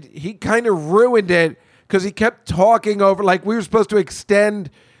stupid, he kind of ruined it because he kept talking over, like we were supposed to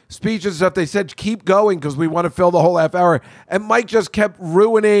extend speeches and stuff. They said, keep going because we want to fill the whole half hour. And Mike just kept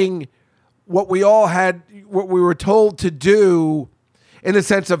ruining what we all had, what we were told to do in the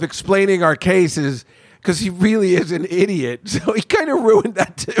sense of explaining our cases, because he really is an idiot. So he kind of ruined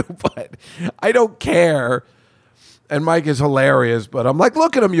that too, but I don't care. And Mike is hilarious, but I'm like,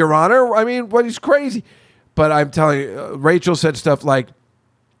 look at him, Your Honor. What he's crazy. But I'm telling you, Rachel said stuff like,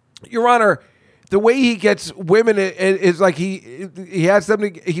 Your Honor, the way he gets women is like he has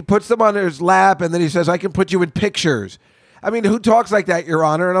them, he puts them on his lap, and then he says, I can put you in pictures. Who talks like that, Your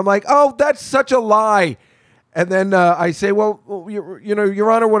Honor? And I'm like, oh, that's such a lie. And then I say, well,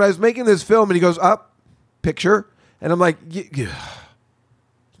 Your Honor, when I was making this film, and he goes, up, picture. And I'm like,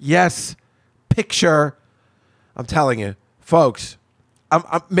 yes, picture. I'm telling you, folks,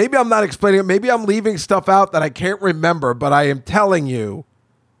 maybe I'm not explaining it. Maybe I'm leaving stuff out that I can't remember, but I am telling you,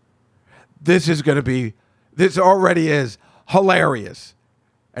 this already is hilarious.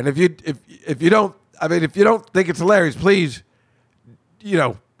 And if you don't think it's hilarious, please,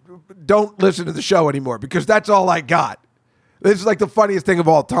 don't listen to the show anymore, because that's all I got. This is like the funniest thing of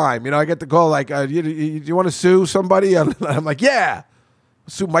all time. I get the call like, you want to sue somebody? And I'm like, yeah,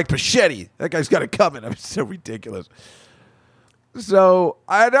 sue Mike Bichetti. That guy's got it coming. I'm so ridiculous. So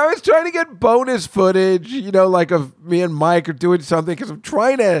I was trying to get bonus footage, like of me and Mike are doing something, because I'm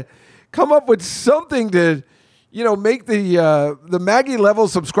trying to come up with something to, make the Maggie level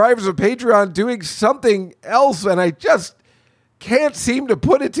subscribers of Patreon doing something else, and I just can't seem to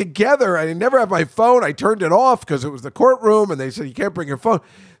put it together. I never have my phone. I turned it off because it was the courtroom, and they said you can't bring your phone.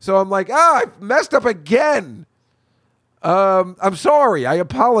 So I'm like, I messed up again. I'm sorry. I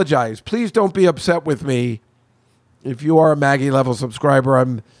apologize. Please don't be upset with me. If you are a Maggie level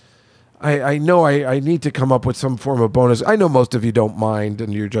subscriber, I know I need to come up with some form of bonus. I know most of you don't mind,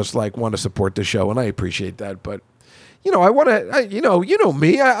 and you're just like want to support the show, and I appreciate that. But I want to. You know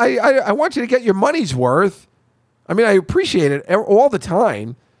me. I want you to get your money's worth. I appreciate it all the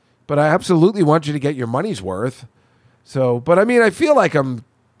time, but I absolutely want you to get your money's worth. So, but I feel like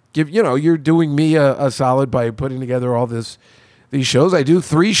you're doing me a solid by putting together all these shows. I do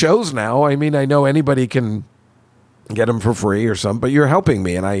 3 shows now. I know anybody can get them for free or something, but you're helping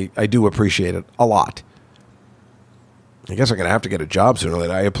me, and I do appreciate it a lot. I guess I'm going to have to get a job sooner or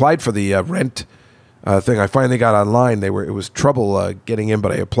later. I applied for the rent thing. I finally got online. It was trouble getting in,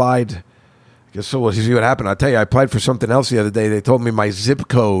 but I applied. I guess so. We'll see what happened. I'll tell you, I applied for something else the other day. They told me my zip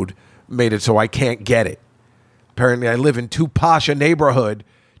code made it so I can't get it. Apparently, I live in too posh a neighborhood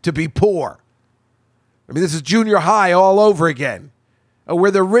to be poor. This is junior high all over again.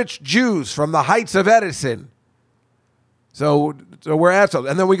 We're the rich Jews from the Heights of Edison. So we're assholes.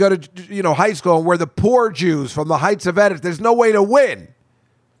 And then we go to high school, and we're the poor Jews from the Heights of Edison. There's no way to win.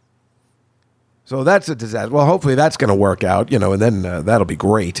 So that's a disaster. Well, hopefully that's going to work out, and then that'll be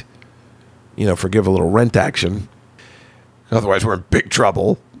great. Forgive a little rent action. Otherwise, we're in big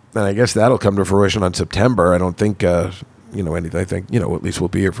trouble. And I guess that'll come to fruition on September. I don't think, anything. I think, at least we'll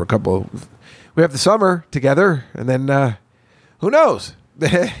be here for a couple. We have the summer together, and then who knows?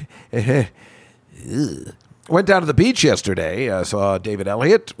 Went down to the beach yesterday. Saw David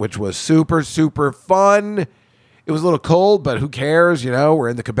Elliott, which was super, super fun. It was a little cold, but who cares? We're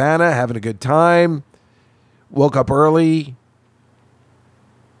in the cabana having a good time. Woke up early.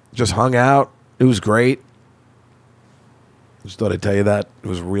 Just hung out. It was great. Just thought I'd tell you that. It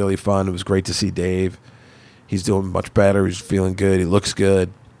was really fun. It was great to see Dave. He's doing much better. He's feeling good. He looks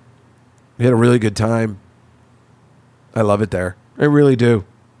good. We had a really good time. I love it there. I really do.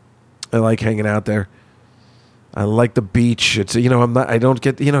 I like hanging out there. I like the beach. It's, I don't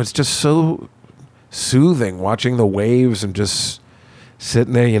get, it's just so soothing watching the waves and just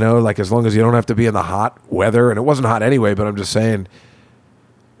sitting there, like as long as you don't have to be in the hot weather. And it wasn't hot anyway, but I'm just saying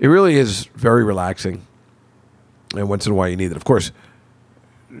it really is very relaxing. And once in a while you need it. Of course,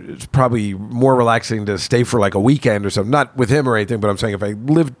 it's probably more relaxing to stay for like a weekend or something. Not with him or anything, but I'm saying if I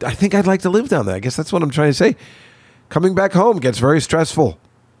lived, I think I'd like to live down there. I guess that's what I'm trying to say. Coming back home gets very stressful.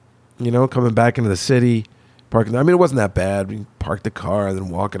 Coming back into the city, parking. I mean, it wasn't that bad. We parked the car and then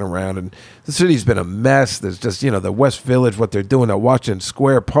walking around. And the city's been a mess. There's just, the West Village, what they're doing at Washington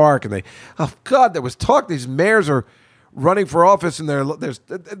Square Park. And there was talk. These mayors are running for office, and they're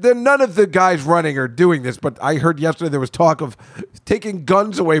none of the guys running are doing this. But I heard yesterday there was talk of taking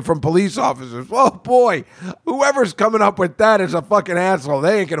guns away from police officers. Oh boy, whoever's coming up with that is a fucking asshole.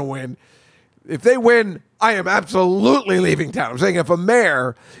 They ain't gonna win. If they win, I am absolutely leaving town. I'm saying if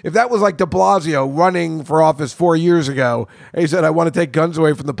that was like de Blasio running for office 4 years ago, and he said I want to take guns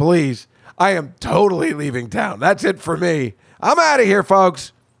away from the police, I am totally leaving town. That's it for me. I'm out of here,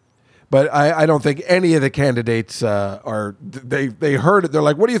 folks. But I don't think any of the candidates they heard it. They're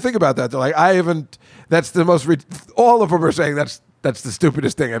like, what do you think about that? They're like, I haven't, that's the most, all of them are saying that's the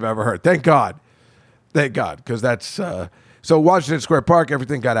stupidest thing I've ever heard. Thank God. Because that's, so Washington Square Park,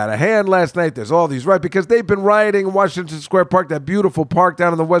 everything got out of hand last night. There's all these riots, because they've been rioting in Washington Square Park, that beautiful park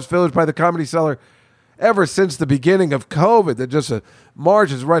down in the West Village by the Comedy Cellar, ever since the beginning of COVID. They're just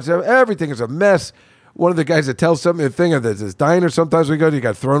marches, riots, everything is a mess. One of the guys that tells something, the thing of this diner sometimes we go to, you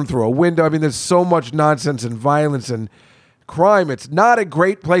got thrown through a window. I mean, there's so much nonsense and violence and crime. It's not a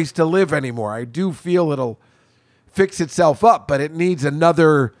great place to live anymore. I do feel it'll fix itself up, but it needs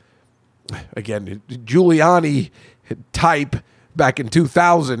another, again, Giuliani type back in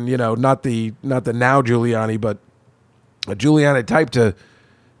 2000, not the now Giuliani, but a Giuliani type to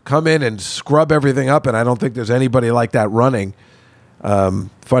come in and scrub everything up, and I don't think there's anybody like that running.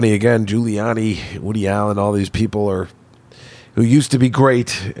 Funny again, Giuliani, Woody Allen, all these people who used to be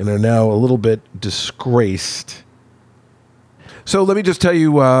great and are now a little bit disgraced. So let me just tell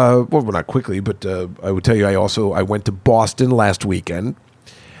you, well, not quickly, but I would tell you I went to Boston last weekend.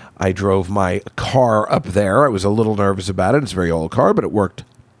 I drove my car up there. I was a little nervous about it. It's a very old car, but it worked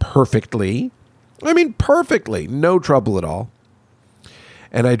perfectly. I mean, perfectly. No trouble at all.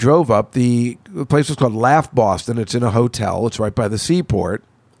 And I drove up. The place was called Laugh Boston. It's in a hotel. It's right by the seaport.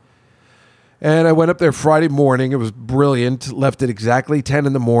 And I went up there Friday morning. It was brilliant. Left at exactly 10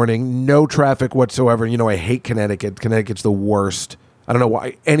 in the morning. No traffic whatsoever. I hate Connecticut. Connecticut's the worst. I don't know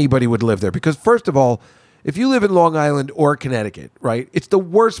why anybody would live there. Because first of all, if you live in Long Island or Connecticut, right, it's the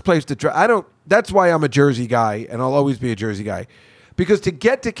worst place to try. That's why I'm a Jersey guy, and I'll always be a Jersey guy. Because to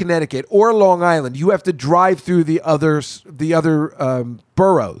get to Connecticut or Long Island, you have to drive through the other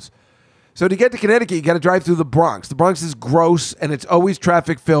boroughs. So to get to Connecticut, you got to drive through the Bronx. The Bronx is gross, and it's always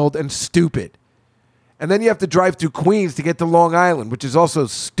traffic-filled and stupid. And then you have to drive through Queens to get to Long Island, which is also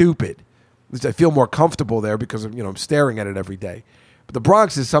stupid. At least I feel more comfortable there because I'm staring at it every day. But the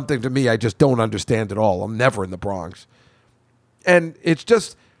Bronx is something to me I just don't understand at all. I'm never in the Bronx. And it's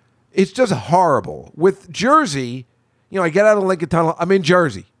just horrible. With Jersey, I get out of Lincoln Tunnel, I'm in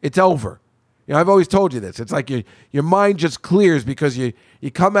Jersey. It's over. I've always told you this. It's like your mind just clears because you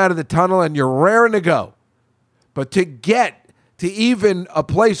come out of the tunnel and you're raring to go. But to get to even a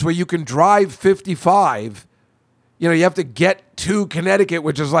place where you can drive 55, you have to get to Connecticut,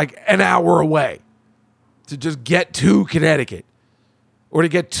 which is like an hour away. To just get to Connecticut. Or to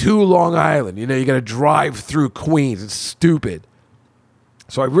get to Long Island, you got to drive through Queens. It's stupid.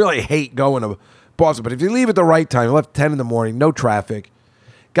 So I really hate going to Boston. But if you leave at the right time, I left 10 in the morning, no traffic,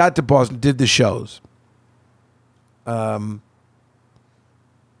 got to Boston, did the shows. So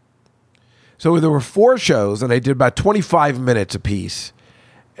there were 4 shows, and they did about 25 minutes apiece.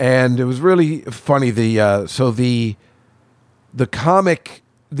 And it was really funny. The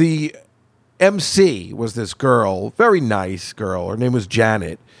MC was this girl, very nice girl. Her name was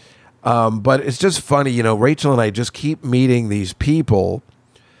Janet. But it's just funny, Rachel and I just keep meeting these people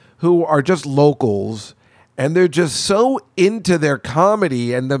who are just locals, and they're just so into their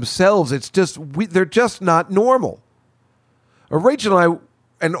comedy and themselves. It's just, they're just not normal. Rachel and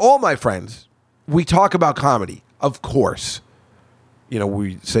I, and all my friends, we talk about comedy, of course.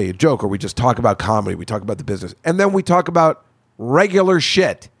 We say a joke, or we just talk about comedy. We talk about the business. And then we talk about regular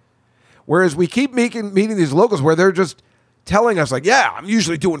shit. Whereas we keep meeting these locals where they're just telling us like, yeah, I'm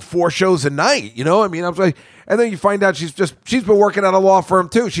usually doing 4 shows a night. You know, I mean, I was like, and then you find out she's been working at a law firm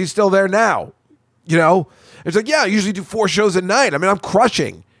too. She's still there now. You know, it's like, yeah, I usually do 4 shows a night. I mean, I'm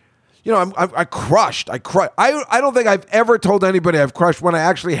crushing. You know, I crushed. I don't think I've ever told anybody I've crushed when I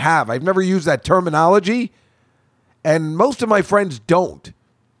actually have. I've never used that terminology, and most of my friends don't.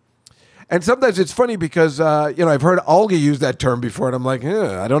 And sometimes it's funny because, I've heard Olga use that term before, and I'm like,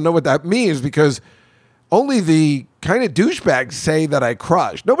 I don't know what that means because only the kind of douchebags say that I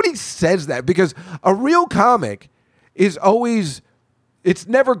crush. Nobody says that because a real comic is always, it's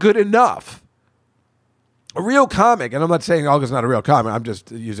never good enough. A real comic, and I'm not saying Olga's not a real comic, I'm just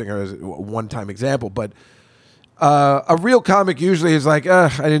using her as a one-time example, but a real comic usually is like, I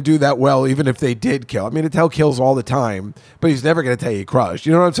didn't do that well, even if they did kill. I mean, Attell kills all the time, but he's never going to tell you he crushed.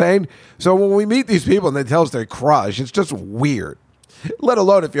 You know what I'm saying? So when we meet these people and they tell us they crush, it's just weird. Let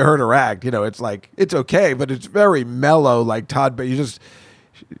alone if you heard her act, you know, it's like, it's okay, but it's very mellow, like Todd, but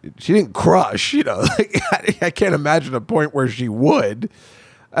she didn't crush, you know. Like, I can't imagine a point where she would.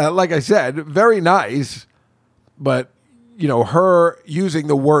 Like I said, very nice, but you know, her using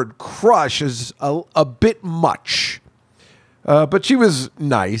the word crush is a bit much. But she was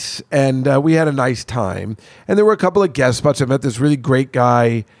nice, and we had a nice time. And there were a couple of guest spots. I met this really great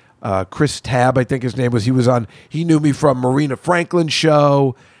guy, Chris Tabb, I think his name was. He knew me from Marina Franklin's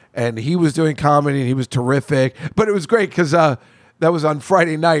show, and he was doing comedy, and he was terrific. But it was great because that was on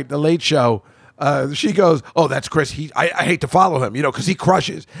Friday night, the Late Show. She goes, "Oh, that's Chris. I hate to follow him, you know, because he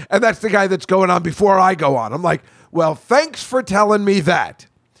crushes. And that's the guy that's going on before I go on." I'm like, well, thanks for telling me that.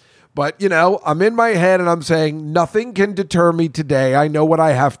 But, you know, I'm in my head and I'm saying nothing can deter me today. I know what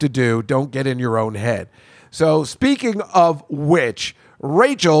I have to do. Don't get in your own head. So speaking of which,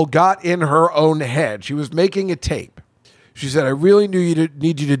 Rachel got in her own head. She was making a tape. She said, I really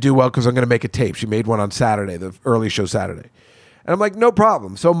need you to do well because I'm going to make a tape. She made one on Saturday, the early show Saturday. And I'm like, no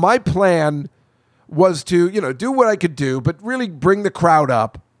problem. So my plan was to, you know, do what I could do, but really bring the crowd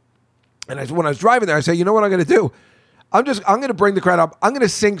up. And when I was driving there, I said, you know what I'm going to do? I'm going to bring the crowd up. I'm going to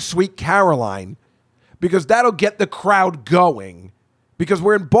sing Sweet Caroline because that'll get the crowd going because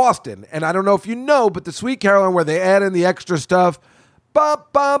we're in Boston. And I don't know if you know, but the Sweet Caroline where they add in the extra stuff, ba,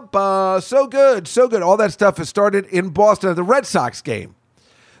 ba, ba, so good, so good. All that stuff has started in Boston at the Red Sox game.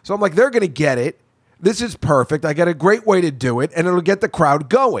 So I'm like, they're going to get it. This is perfect. I got a great way to do it, and it'll get the crowd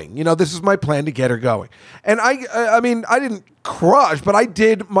going. You know, this is my plan to get her going. And I mean, I didn't crush, but I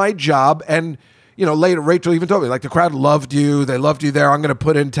did my job. And, you know, later, Rachel even told me, like, the crowd loved you. They loved you there. I'm going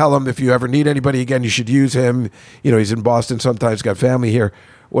to tell them if you ever need anybody again, you should use him. You know, he's in Boston sometimes, got family here,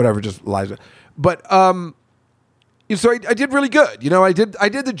 whatever, just lies. But, so I did really good. You know, I did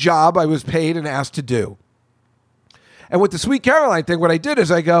the job I was paid and asked to do. And with the Sweet Caroline thing, what I did is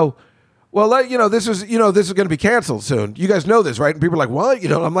I go, well, you know, this is going to be canceled soon. You guys know this, right? And people are like, what? You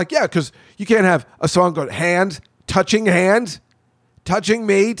know, I'm like, yeah, because you can't have a song called hands, touching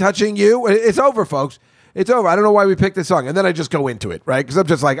me, touching you. It's over, folks. It's over. I don't know why we picked this song. And then I just go into it, right? Because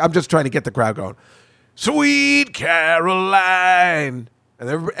I'm just trying to get the crowd going. Sweet Caroline. And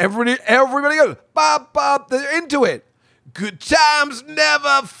everybody goes, bop, bop. They're into it. Good times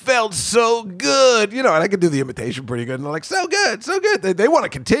never felt so good. You know, and I can do the imitation pretty good. And they're like, so good, so good. They want to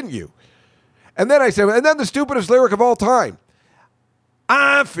continue. And then I said, and then the stupidest lyric of all time.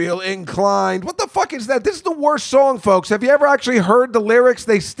 I feel inclined. What the fuck is that? This is the worst song, folks. Have you ever actually heard the lyrics?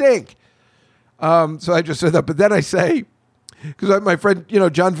 They stink. So I just said that. But then I say, because my friend, you know,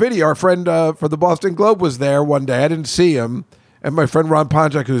 John Vitti, our friend for the Boston Globe was there one day. I didn't see him. And my friend Ron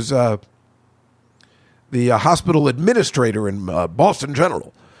Ponchak, who's the hospital administrator in Boston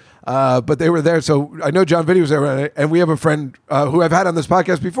General. But they were there. So I know John Vitti was there. And we have a friend who I've had on this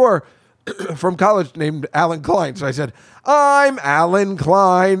podcast before from college named Alan Klein. So I said, I'm Alan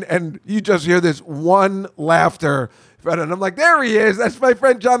Klein. And you just hear this one laughter. And I'm like, there he is. That's my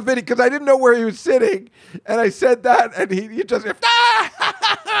friend John Vitti. Because I didn't know where he was sitting. And I said that. And he just, and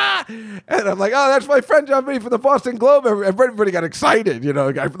I'm like, oh, that's my friend John Vitti from the Boston Globe. Everybody got excited. You know,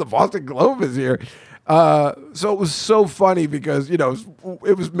 a guy from the Boston Globe is here. So it was so funny because, you know,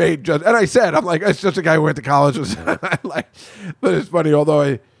 it was made just, and I said, I'm like, it's just a guy who went to college. But it's funny,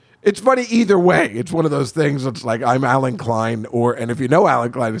 although it's funny either way. It's one of those things that's like, I'm Alan Klein, and if you know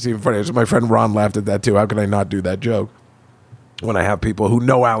Alan Klein, it's even funnier. So my friend Ron laughed at that too. How can I not do that joke when I have people who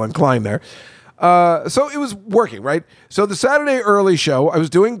know Alan Klein there? So it was working, right? So the Saturday early show, I was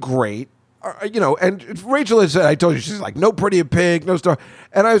doing great. You know, and Rachel had said, I told you, she's like, no Pretty Pig, no Star.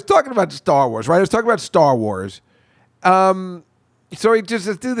 And I was talking about Star Wars, right? I was talking about Star Wars. So I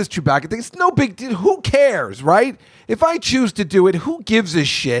just do this Chewbacca thing. It's no big deal. Who cares, right? If I choose to do it, who gives a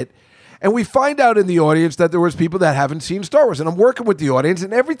shit? And we find out in the audience that there was people that haven't seen Star Wars. And I'm working with the audience,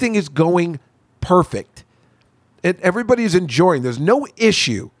 and everything is going perfect. Everybody's enjoying. There's no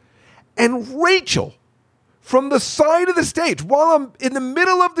issue. And Rachel, from the side of the stage, while I'm in the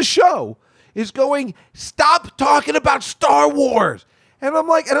middle of the show, is going, stop talking about Star Wars. And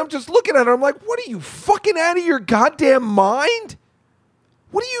I'm just looking at her. I'm like, what are you, fucking out of your goddamn mind?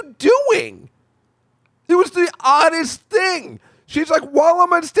 What are you doing? It was the oddest thing. She's like, while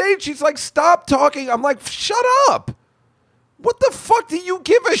I'm on stage, she's like, stop talking. I'm like, shut up. What the fuck do you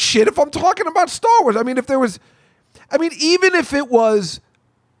give a shit if I'm talking about Star Wars? Even if it was,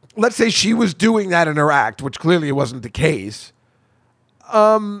 let's say she was doing that in her act, which clearly it wasn't the case.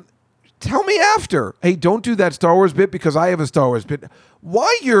 Tell me after. Hey, don't do that Star Wars bit because I have a Star Wars bit.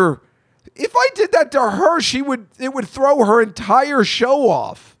 If I did that to her, it would throw her entire show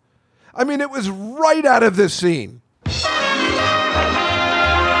off. It was right out of this scene.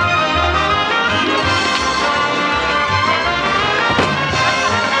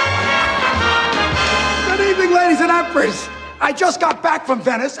 Good evening, ladies and emperors. I just got back from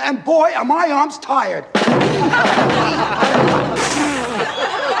Venice, and boy, are my arms tired.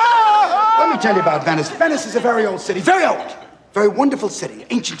 Let me tell you about Venice. Venice is a very old city, very old. Very wonderful city,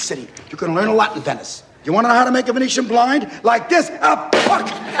 ancient city. You can learn a lot in Venice. You want to know how to make a Venetian blind? Like this? Fuck!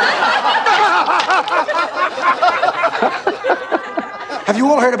 Have you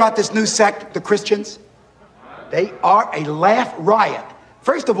all heard about this new sect, the Christians? They are a laugh riot.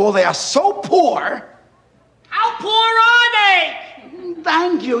 First of all, they are so poor. How poor are they?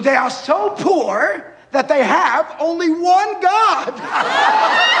 Thank you. They are so poor that they have only one God.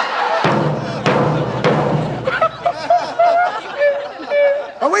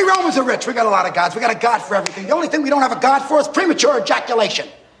 We Romans are rich. We got a lot of gods. We got a god for everything. The only thing we don't have a god for is premature ejaculation.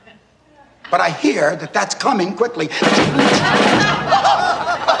 But I hear that that's coming quickly.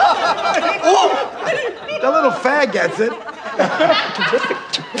 Oh, the little fag gets it.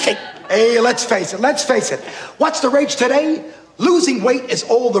 Terrific. Hey, let's face it. What's the rage today? Losing weight is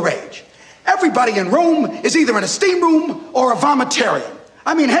all the rage. Everybody in Rome is either in a steam room or a vomitarium.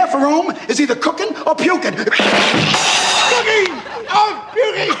 Half of Rome is either cooking or puking. Cooking or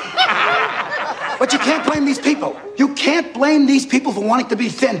puking! But you can't blame these people. You can't blame these people for wanting to be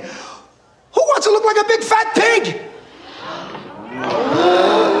thin. Who wants to look like a big fat pig?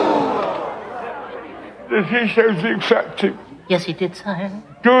 Did he say big fat pig? Yes, he did, sire.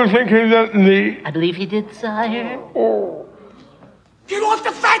 Do you think he meant me? I believe he did, sire. Oh. Get off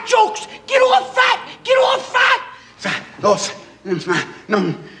the fat jokes! Get off fat! Get off fat! Fat. Off.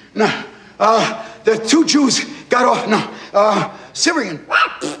 No. The two Jews got off. No. Syrian.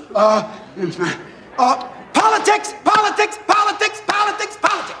 Politics.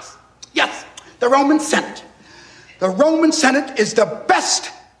 Yes, the Roman Senate. The Roman Senate is the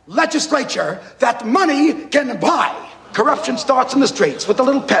best legislature that money can buy. Corruption starts in the streets with the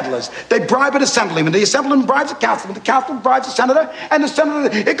little peddlers. They bribe an assemblyman. The assemblyman bribes a councilman. The councilman bribes a senator. And the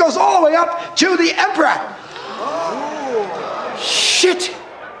senator, it goes all the way up to the emperor. Oh. Shit.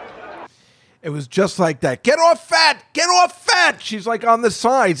 It was just like that. Get off fat! Get off fat! She's like on the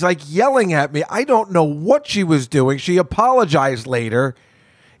sides, like yelling at me. I don't know what she was doing. She apologized later.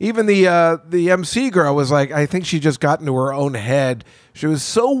 Even the MC girl was like, I think she just got into her own head. She was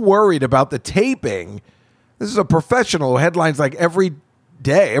so worried about the taping. This is a professional who headlines like every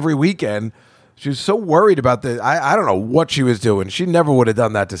day, every weekend. She was so worried about I don't know what she was doing. She never would have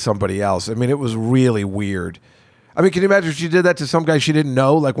done that to somebody else. It was really weird. Can you imagine if she did that to some guy she didn't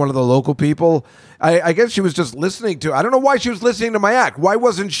know, like one of the local people? I guess she was just listening to, I don't know why she was listening to my act. Why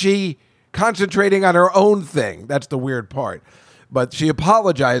wasn't she concentrating on her own thing? That's the weird part. But she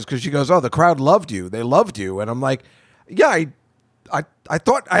apologized because she goes, oh, the crowd loved you. They loved you. And I'm like, yeah, I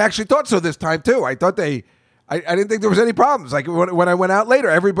actually thought so this time too. I didn't think there was any problems. Like when I went out later,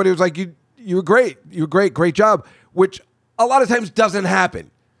 everybody was like, you were great. You were great. Great job. Which a lot of times doesn't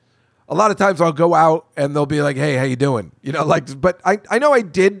happen. A lot of times I'll go out and they'll be like, hey, how you doing? But I know I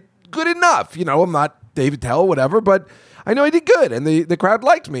did good enough. I'm not David Tell, whatever, but I know I did good. And the crowd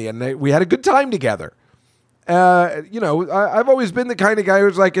liked me and we had a good time together. I've always been the kind of guy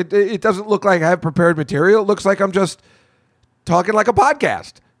who's like, it doesn't look like I have prepared material. It looks like I'm just talking like a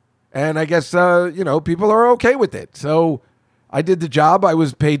podcast. And I guess, people are okay with it. So I did the job I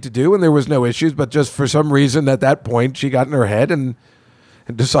was paid to do and there was no issues. But just for some reason at that point, she got in her head and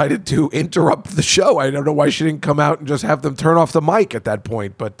decided to interrupt the show. I don't know why she didn't come out and just have them turn off the mic at that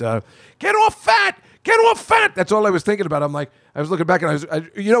point. But get off fat! Get off fat! That's all I was thinking about. I'm like, I was looking back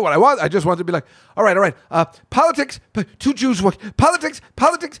and you know what I want? I just wanted to be like, all right. Politics, two Jews, politics.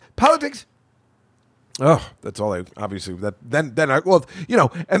 Oh, that's all I obviously that then I well,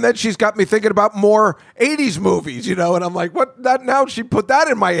 and then she's got me thinking about more 80s movies, and I'm like, what that now she put that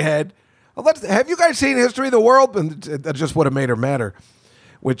in my head. Well, have you guys seen History of the World? And that just would have made her madder,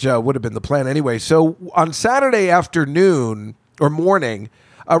 which would have been the plan anyway. So on Saturday afternoon or morning,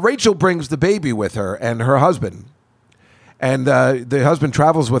 Rachel brings the baby with her and her husband. And the husband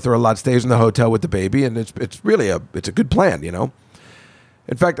travels with her a lot, stays in the hotel with the baby, and it's really a good plan,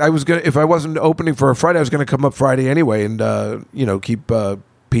 In fact, if I wasn't opening for a Friday, I was gonna come up Friday anyway, and keep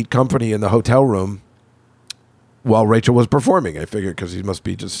Pete company in the hotel room while Rachel was performing. I figured because he must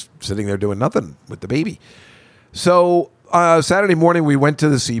be just sitting there doing nothing with the baby. So Saturday morning, we went to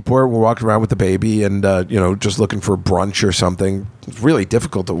the seaport. We walked around with the baby, and just looking for brunch or something. It's really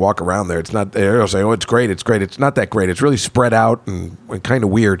difficult to walk around there. It's not. They'll say, "Oh, it's great. It's great." It's not that great. It's really spread out and kind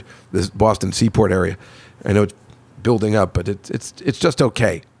of weird. This Boston seaport area. I know it's building up, but it's just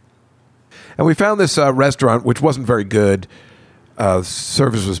okay. And we found this restaurant which wasn't very good.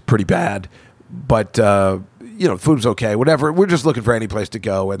 Service was pretty bad, but food was okay. Whatever. We're just looking for any place to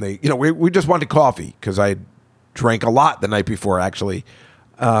go, and we just wanted coffee because I drank a lot the night before actually,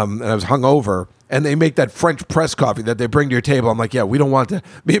 and I was hungover. And they make that French press coffee that they bring to your table. I'm like, yeah, we don't want to.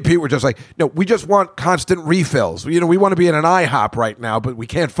 Me and Pete were just like, no, we just want constant refills. We want to be in an IHOP right now, but we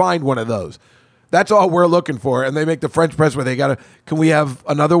can't find one of those. That's all we're looking for. And they make the French press where can we have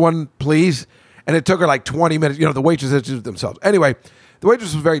another one, please? And it took her like 20 minutes. The waitresses did it themselves. Anyway, the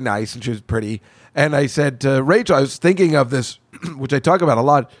waitress was very nice and she was pretty. And I said to Rachel, I was thinking of this, which I talk about a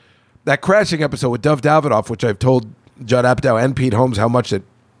lot, that crashing episode with Dov Davidoff, which I've told Judd Apatow and Pete Holmes how much it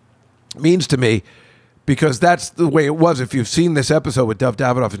means to me, because that's the way it was. If you've seen this episode with Dov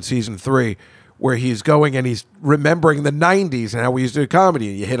Davidoff in season 3, where he's going and he's remembering the 90s and how we used to do comedy.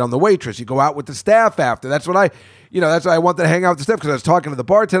 You hit on the waitress. You go out with the staff after. That's what that's why I wanted to hang out with the staff, because I was talking to the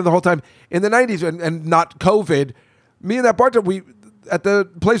bartender the whole time. In the 90s and not COVID, me and that bartender, at the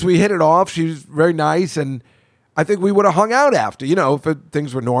place we hit it off. She was very nice, and I think we would have hung out after, if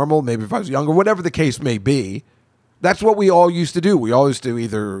things were normal, maybe if I was younger, whatever the case may be. That's what we all used to do. We all used to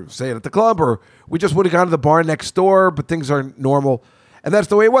either say it at the club or we just would have gone to the bar next door, but things aren't normal. And that's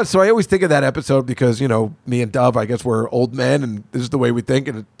the way it was. So I always think of that episode because, me and Dove, I guess we're old men and this is the way we think.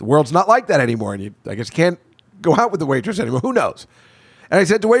 And the world's not like that anymore. And I guess you can't go out with the waitress anymore. Who knows? And I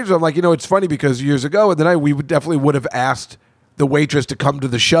said to waitress, I'm like, it's funny because years ago, we definitely would have asked the waitress to come to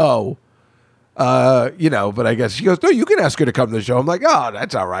the show. But I guess she goes, no, you can ask her to come to the show. I'm like, oh,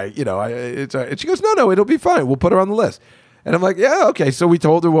 that's all right. And she goes, no, it'll be fine. We'll put her on the list. And I'm like, yeah, okay. So we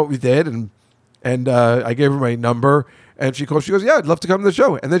told her what we did, and I gave her my number, and she goes, yeah, I'd love to come to the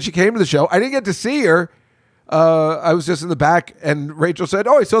show. And then she came to the show. I didn't get to see her. I was just in the back, and Rachel said,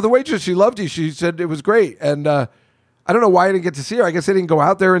 oh, I saw the waitress. She loved you. She said it was great. And I don't know why I didn't get to see her. I guess I didn't go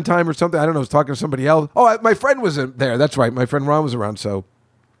out there in time or something. I don't know. I was talking to somebody else. Oh, my friend was there. That's right. My friend Ron was around, so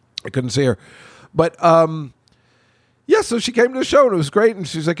I couldn't see her. But, so she came to the show, and it was great. And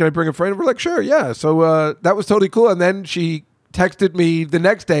she's like, can I bring a friend? And we're like, sure, yeah. So that was totally cool. And then she texted me the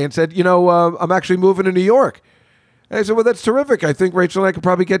next day and said, I'm actually moving to New York. And I said, well, that's terrific. I think Rachel and I could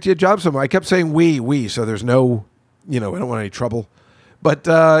probably get you a job somewhere. I kept saying we, so there's no, I don't want any trouble. But,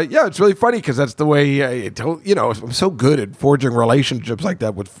 it's really funny because that's the way I'm so good at forging relationships like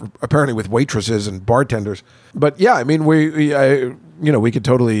that apparently with waitresses and bartenders. But, yeah, I mean, we could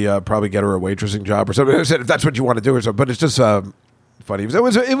totally probably get her a waitressing job or something. I said, if that's what you want to do or something. But it's just funny.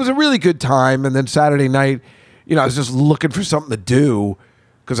 It was a really good time. And then Saturday night, I was just looking for something to do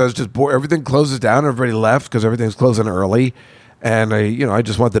because I was just bored. Everything closes down. Everybody left because everything's closing early. And I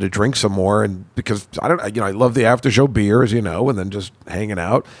just wanted to drink some more, and because I love the after show beers, and then just hanging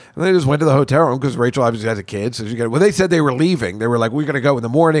out. And then I just went to the hotel room because Rachel obviously has a kid, so when they said they were leaving, they were like, "We're gonna go in the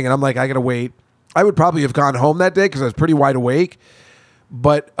morning," and I'm like, "I gotta wait." I would probably have gone home that day because I was pretty wide awake,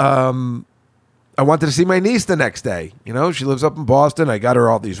 but I wanted to see my niece the next day. She lives up in Boston. I got her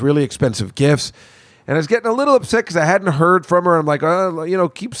all these really expensive gifts. And I was getting a little upset because I hadn't heard from her. I'm like,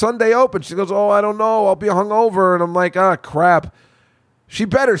 keep Sunday open. She goes, oh, I don't know. I'll be hungover. And I'm like, crap. She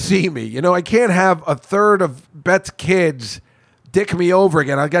better see me. I can't have a third of Beth's kids dick me over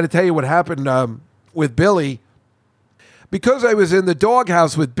again. I got to tell you what happened with Billy. Because I was in the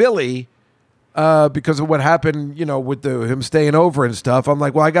doghouse with Billy, because of what happened, with him staying over and stuff, I'm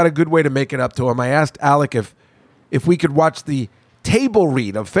like, well, I got a good way to make it up to him. I asked Alec if we could watch the table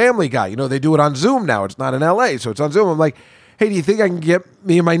read of Family Guy. They do it on Zoom now. It's not in LA, so it's on Zoom. I'm like, hey, do you think I can get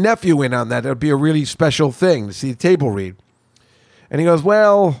me and my nephew in on that? It would be a really special thing to see the table read. And he goes,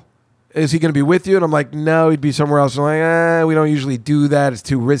 well, is he going to be with you? And I'm like, no, he'd be somewhere else. I'm like, we don't usually do that. It's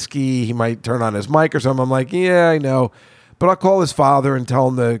too risky. He might turn on his mic or something. I'm like, yeah, I know. But I'll call his father and tell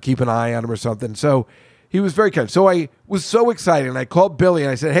him to keep an eye on him or something. So He was very kind. So I was so excited, and I called Billy,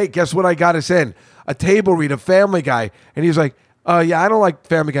 and I said, hey, guess what I got us in? A table read of Family Guy. And he was like, yeah, I don't like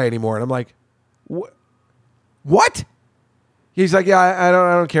Family Guy anymore. And I'm like, what? He's like, yeah, I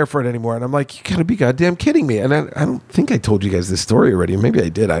don't care for it anymore. And I'm like, you gotta be goddamn kidding me. And I don't think I told you guys this story already. Maybe I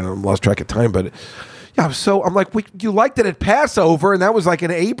did. I lost track of time. But yeah, I'm like, you liked it at Passover, and that was like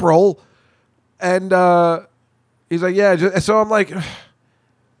in April. And he's like, yeah. So I'm like,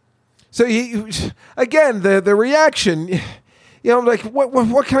 so he again the reaction. I'm like,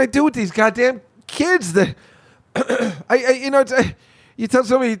 what can I do with these goddamn kids? You tell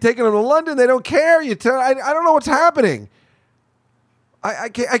somebody you're taking them to London, they don't care. I don't know what's happening. I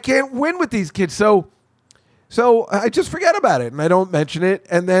can't win with these kids. So I just forget about it, and I don't mention it.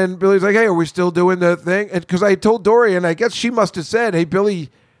 And then Billy's like, hey, are we still doing the thing? Because I told Dorian, I guess she must have said, hey, Billy,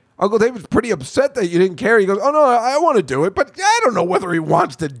 Uncle David's pretty upset that you didn't care. He goes, oh, no, I want to do it, but I don't know whether he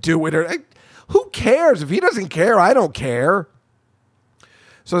wants to do it. Who cares? If he doesn't care, I don't care.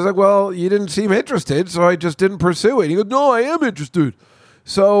 So I was like, well, you didn't seem interested, so I just didn't pursue it. He goes, no, I am interested.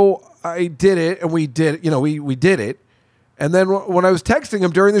 So I did it, and we did it. And then when I was texting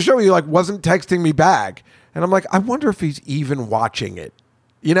him during the show, he wasn't texting me back. And I'm like, I wonder if he's even watching it.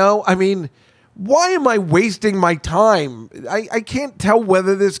 I mean, why am I wasting my time? I can't tell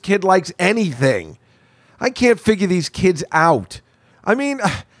whether this kid likes anything. I can't figure these kids out. I mean,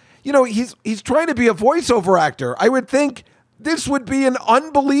 he's trying to be a voiceover actor. I would think this would be an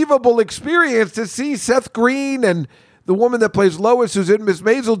unbelievable experience to see Seth Green and the woman that plays Lois, who's in Miss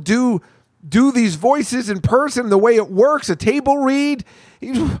Maisel, do these voices in person, the way it works, a table read.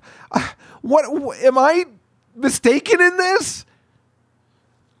 What am I mistaken in this?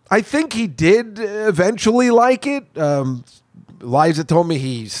 I think he did eventually like it. Liza told me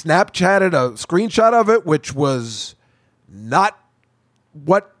he Snapchatted a screenshot of it, which was not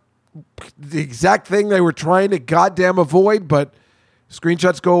what the exact thing they were trying to goddamn avoid, but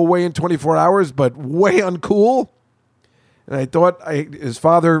screenshots go away in 24 hours, but way uncool. And I thought his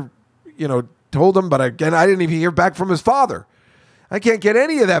father, told him, but again, I didn't even hear back from his father. I can't get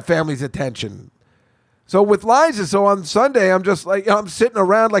any of that family's attention. So with Liza, on Sunday, I'm just like, I'm sitting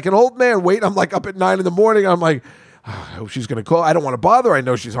around like an old man waiting. I'm like up at 9 a.m. I'm like, oh, I hope she's going to call. I don't want to bother. I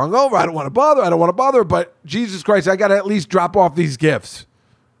know she's hungover. I don't want to bother. But Jesus Christ, I got to at least drop off these gifts.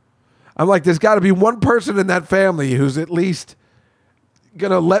 I'm like, there's got to be one person in that family who's at least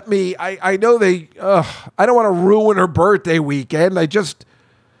going to let me. I know I don't want to ruin her birthday weekend. I just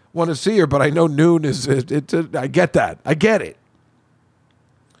want to see her, but I know noon is, I get that. I get it.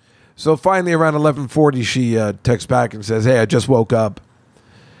 So finally around 11:40, she texts back and says, hey, I just woke up.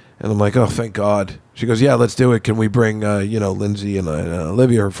 And I'm like, oh, thank God. She goes, yeah, let's do it. Can we bring, Lindsay and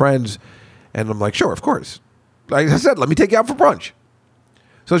Olivia, her friends? And I'm like, sure, of course. Like I said, let me take you out for brunch.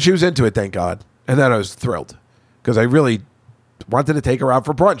 So she was into it, thank God. And then I was thrilled because I really wanted to take her out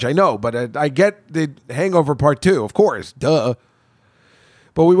for brunch. I know, but I get the hangover part too, of course. Duh.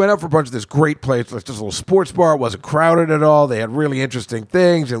 But we went out for brunch at this great place. It's just a little sports bar. It wasn't crowded at all. They had really interesting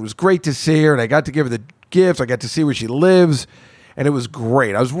things. And it was great to see her. And I got to give her the gifts. I got to see where she lives. And it was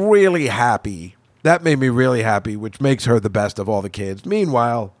great. I was really happy. That made me really happy, which makes her the best of all the kids.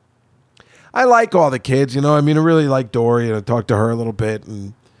 Meanwhile, I like all the kids, I really like Dory, and I talked to her a little bit.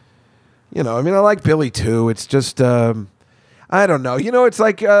 And, I like Billy too. It's just, I don't know. It's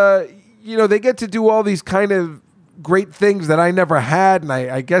like, they get to do all these kind of great things that I never had. And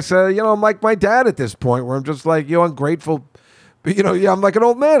I guess, I'm like my dad at this point where I'm just like, ungrateful. But, I'm like an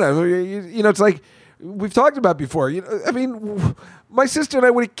old man. It's like we've talked about before. My sister and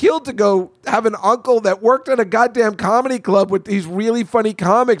I would have killed to go have an uncle that worked at a goddamn comedy club with these really funny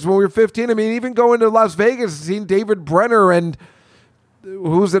comics when we were 15. Even going to Las Vegas and seeing David Brenner and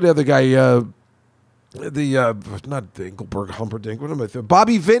who's the other guy? Not Engelberg, Humperdinck. What am I thinking?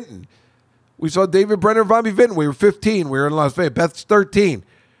 Bobby Vinton. We saw David Brenner and Bobby Vinton. We were 15. We were in Las Vegas. Beth's 13.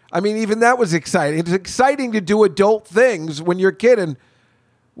 Even that was exciting. It's exciting to do adult things when you're a kid. And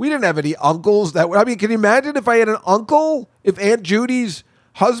we didn't have any uncles that can you imagine if I had an uncle? If Aunt Judy's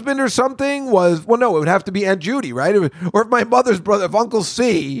husband or something was, well, no, it would have to be Aunt Judy, right? Or if my mother's brother, if Uncle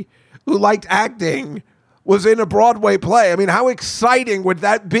C, who liked acting, was in a Broadway play. How exciting would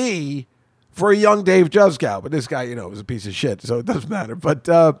that be for a young Dave Juskow? But this guy, was a piece of shit, so it doesn't matter. But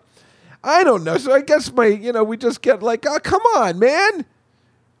I don't know. So I guess we just get like, oh, come on, man.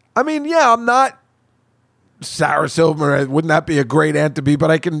 I'm not Sarah Silverman. Wouldn't that be a great aunt to be? But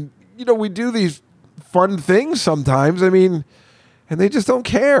I can, we do these fun things sometimes. And they just don't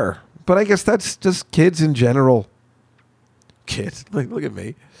care. But I guess that's just kids in general. Kids, look at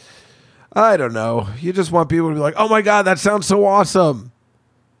me. I don't know. You just want people to be like, oh my God, that sounds so awesome.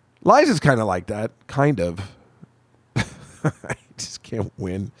 Liza's kind of like that, kind of. I just can't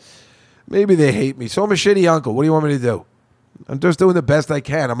win. Maybe they hate me. So I'm a shitty uncle. What do you want me to do? I'm just doing the best I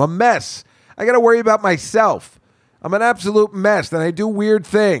can. I'm a mess. I got to worry about myself. I'm an absolute mess, and I do weird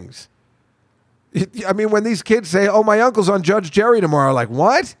things. I mean, when these kids say, oh, my uncle's on Judge Jerry tomorrow, like,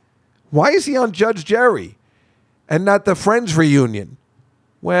 what? Why is he on Judge Jerry and not the Friends reunion?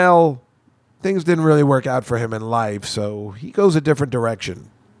 Well, things didn't really work out for him in life, so he goes a different direction.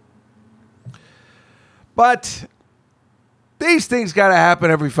 But these things got to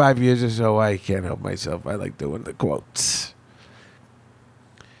happen every 5 years or so. I can't help myself. I like doing the quotes.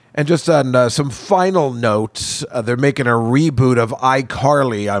 And just on some final notes, they're making a reboot of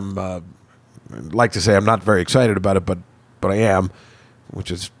iCarly. I'd like to say I'm not very excited about it, but I am,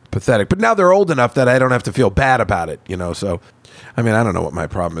 which is pathetic. But now they're old enough that I don't have to feel bad about it, So, I mean, I don't know what my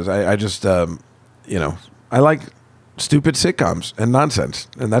problem is. I just, I like stupid sitcoms and nonsense,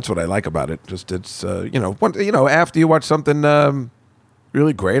 and that's what I like about it. Just it's, after you watch something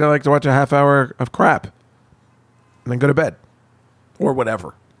really great, I like to watch a half hour of crap, and then go to bed or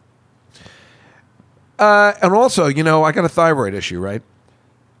whatever. And also, I got a thyroid issue, right?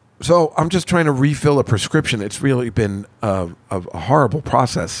 So I'm just trying to refill a prescription. It's really been a horrible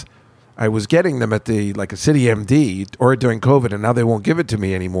process. I was getting them at a City MD or during COVID, and now they won't give it to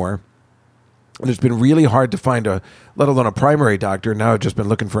me anymore. And it's been really hard to find let alone a primary doctor. Now I've just been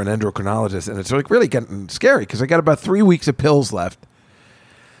looking for an endocrinologist, and it's really getting scary because I got about 3 weeks of pills left.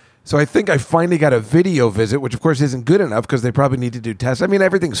 So I think I finally got a video visit, which of course isn't good enough because they probably need to do tests. I mean,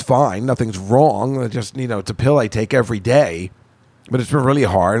 everything's fine. Nothing's wrong. Just, it's a pill I take every day. But it's been really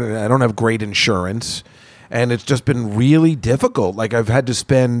hard. I don't have great insurance. And it's just been really difficult. Like, I've had to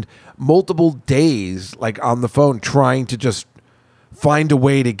spend multiple days, on the phone trying to just find a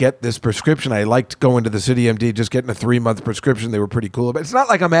way to get this prescription. I liked going to the City MD, just getting a 3-month prescription. They were pretty cool. But it's not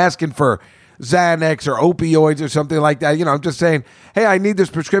like I'm asking for Xanax or opioids or something like that. I'm just saying, hey, I need this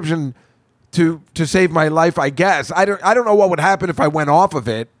prescription to save my life, I guess. I don't know what would happen if I went off of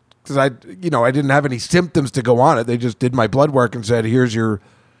it. Because I didn't have any symptoms to go on it. They just did my blood work and said, here's your,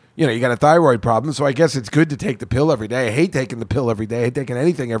 you got a thyroid problem. So I guess it's good to take the pill every day. I hate taking the pill every day. I hate taking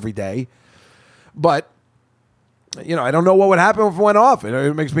anything every day. But, I don't know what would happen if it went off.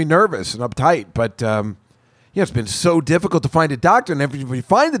 It makes me nervous and uptight. But, it's been so difficult to find a doctor. And if you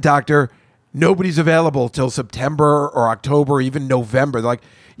find the doctor, nobody's available till September or October, even November. They're like,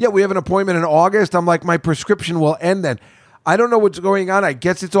 yeah, we have an appointment in August. I'm like, my prescription will end then. I don't know what's going on. I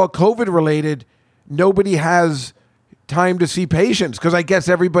guess it's all COVID related. Nobody has time to see patients because I guess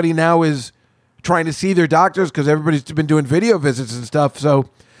everybody now is trying to see their doctors because everybody's been doing video visits and stuff. So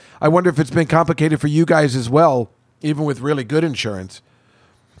I wonder if it's been complicated for you guys as well, even with really good insurance.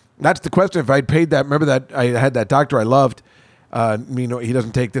 That's the question. If I'd paid that, remember that I had that doctor I loved. He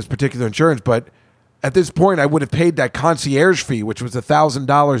doesn't take this particular insurance, but at this point I would have paid that concierge fee, which was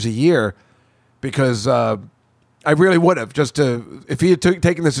 $1,000 a year because, I really would have. If he had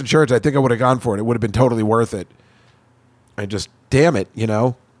taken this insurance, I think I would have gone for it. It would have been totally worth it. Damn it,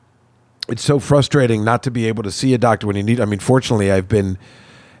 It's so frustrating not to be able to see a doctor when you need. I mean, fortunately, I've been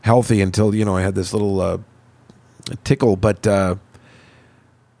healthy until, I had this little tickle. But, what are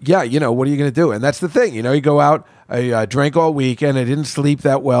you going to do? And that's the thing. You go out, I drank all weekend. I didn't sleep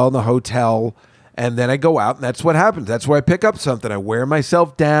that well in the hotel. And then I go out, and that's what happens. That's where I pick up something. I wear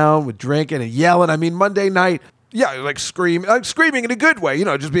myself down with drinking and yelling. I mean, Monday night, screaming in a good way,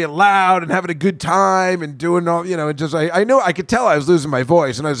 just being loud and having a good time and doing all, I know I could tell I was losing my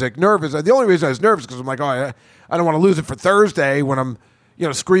voice and I was nervous. The only reason I was nervous because I'm like, I don't want to lose it for Thursday when I'm,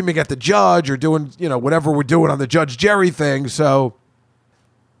 screaming at the judge or doing, whatever we're doing on the Judge Jerry thing. So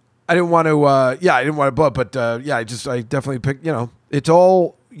I didn't want to, I didn't want to blow up, but I definitely picked, it's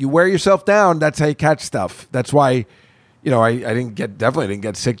all, you wear yourself down. That's how you catch stuff. That's why, I definitely didn't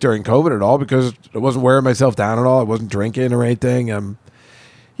get sick during COVID at all because I wasn't wearing myself down at all. I wasn't drinking or anything.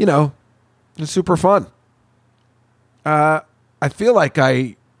 It's super fun. I feel like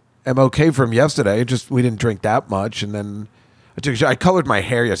I am okay from yesterday. We didn't drink that much. And then I colored my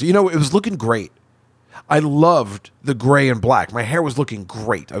hair yesterday. It was looking great. I loved the gray and black. My hair was looking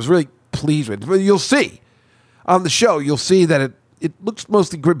great. I was really pleased with it. But you'll see on the show, you'll see that it looks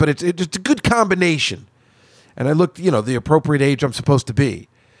mostly great, but it's just a good combination. And I looked, the appropriate age I'm supposed to be.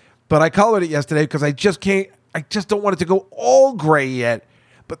 But I colored it yesterday because I just don't want it to go all gray yet.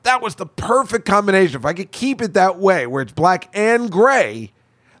 But that was the perfect combination. If I could keep it that way, where it's black and gray,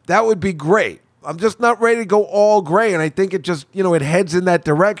 that would be great. I'm just not ready to go all gray. And I think it just, it heads in that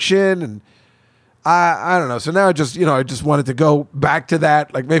direction. And I don't know. So now I just wanted to go back to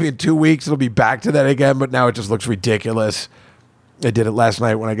that. Like maybe in 2 weeks, it'll be back to that again. But now it just looks ridiculous. I did it last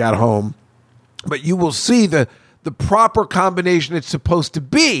night when I got home. But you will see the proper combination it's supposed to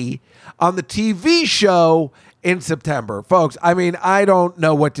be on the TV show in September. Folks, I mean, I don't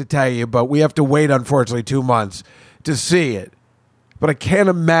know what to tell you, but we have to wait, unfortunately, 2 months to see it. But I can't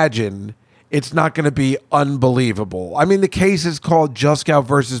imagine it's not going to be unbelievable. I mean, the case is called Juskow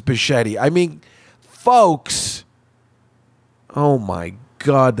versus Bichetti. I mean, folks, oh my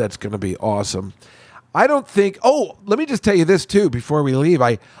God, that's going to be awesome. I don't think, let me just tell you this too before we leave.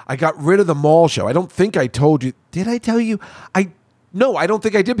 I got rid of the mall show. I don't think I told you. Did I tell you? No, I don't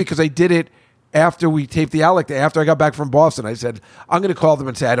think I did because I did it after we taped the Alec Day. After I got back from Boston, I said, I'm going to call them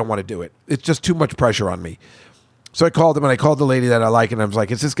and say, I don't want to do it. It's just too much pressure on me. So I called them and I called the lady that I like and I was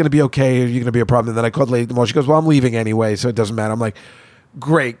like, is this going to be okay? Are you going to be a problem? And then I called the lady at the mall. She goes, well, I'm leaving anyway, so it doesn't matter. I'm like,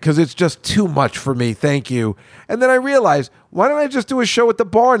 great, because it's just too much for me. Thank you. And then I realized, why don't I just do a show at the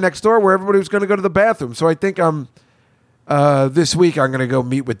bar next door where everybody was going to go to the bathroom? So I think this week I'm going to go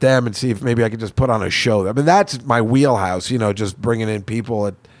meet with them and see if maybe I can just put on a show. I mean, that's my wheelhouse, just bringing in people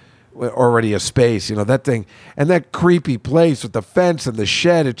at already a space, that thing. And that creepy place with the fence and the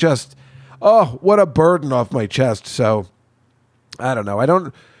shed, it just, what a burden off my chest. So I don't know. I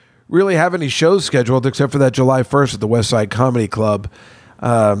don't really have any shows scheduled except for that July 1st at the West Side Comedy Club.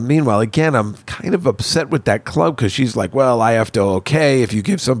 Meanwhile, again, I'm kind of upset with that club because she's like, well, I have to okay if you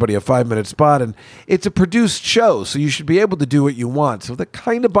give somebody a 5-minute spot. And it's a produced show, so you should be able to do what you want. So that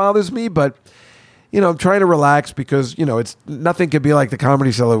kind of bothers me, but, I'm trying to relax because, it's nothing could be like the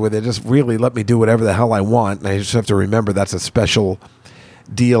Comedy Cellar where they just really let me do whatever the hell I want. And I just have to remember that's a special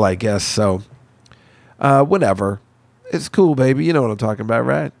deal, I guess. So, whatever. It's cool, baby. You know what I'm talking about,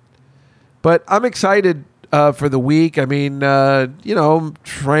 right? But I'm excited for the week. I mean, I'm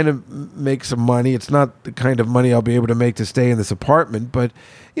trying to make some money. It's not the kind of money I'll be able to make to stay in this apartment, but,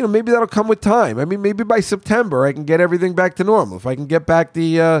 maybe that'll come with time. I mean, maybe by September I can get everything back to normal. If I can get back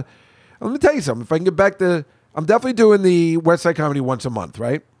let me tell you something. If I can get back I'm definitely doing the West Side Comedy once a month,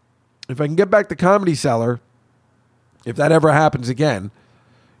 right? If I can get back the Comedy Cellar, if that ever happens again,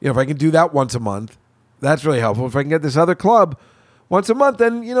 if I can do that once a month, that's really helpful. If I can get this other club once a month,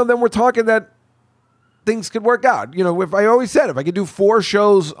 then, then we're talking that things could work out. If I always said, if I could do 4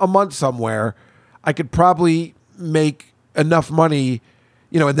 shows a month somewhere, I could probably make enough money,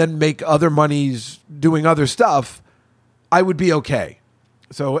 and then make other monies doing other stuff, I would be okay.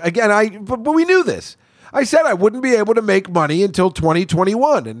 So again, but we knew this. I said I wouldn't be able to make money until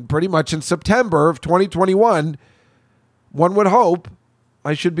 2021, and pretty much in September of 2021, one would hope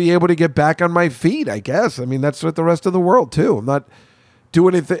I should be able to get back on my feet, I guess. I mean, that's what the rest of the world, too. I'm not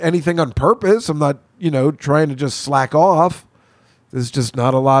doing anything on purpose. I'm not, trying to just slack off. There's just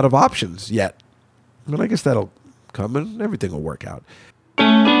not a lot of options yet. But I guess that'll come and everything will work out.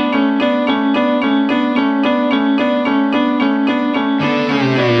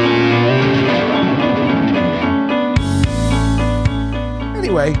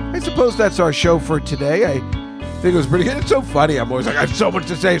 Anyway, I suppose that's our show for today. I think it was pretty good. It's so funny. I'm always like, I have so much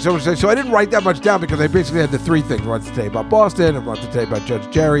to say. So I didn't write that much down because I basically had the 3 things. I wanted to tell you about Boston, I wanted to tell you about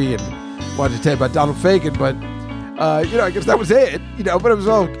Judge Jerry, and wanted to tell you about Donald Fagen. But, I guess that was it. But it was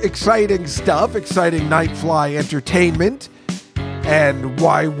all exciting stuff, exciting Nightfly entertainment. And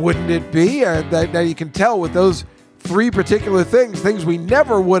why wouldn't it be? Now you can tell with those 3 particular things we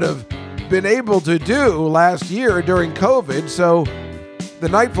never would have been able to do last year during COVID. So the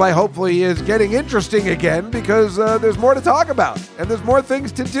Nightfly hopefully is getting interesting again because there's more to talk about and there's more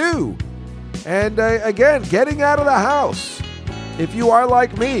things to do. And again, getting out of the house. If you are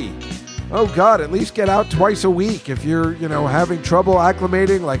like me, oh God, at least get out twice a week. If you're, having trouble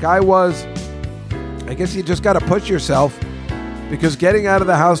acclimating like I was, I guess you just got to push yourself because getting out of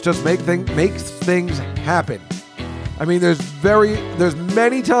the house just makes things happen. I mean, there's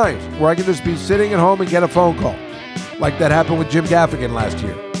many times where I can just be sitting at home and get a phone call. Like that happened with Jim Gaffigan last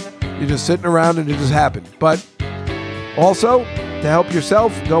year. You're just sitting around and it just happened. But also, to help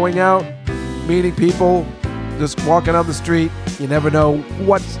yourself, going out, meeting people, just walking on the street, you never know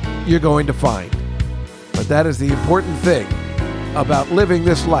what you're going to find. But that is the important thing about living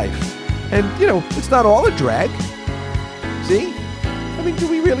this life. And, it's not all a drag. See? I mean, do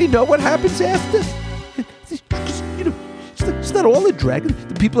we really know what happens after? It's not all a drag.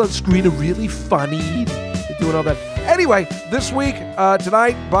 The people on the screen are really funny. They're doing all that. Anyway, this week,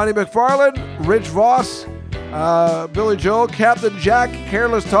 tonight, Bonnie McFarlane, Rich Voss, Billy Joel, Captain Jack,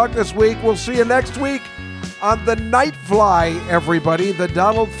 Careless Talk this week. We'll see you next week on the Nightfly, everybody, the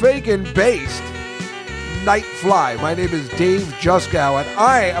Donald Fagen-based Nightfly. My name is Dave Juskow, and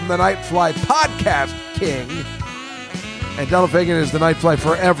I am the Nightfly Podcast King. And Donald Fagen is the Nightfly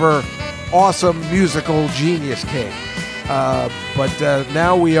Forever Awesome Musical Genius King. But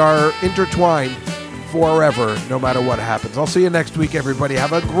now we are intertwined forever, no matter what happens. I'll see you next week, everybody.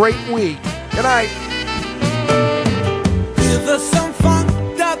 Have a great week. Good night. Give us some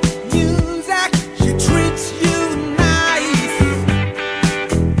funked up music.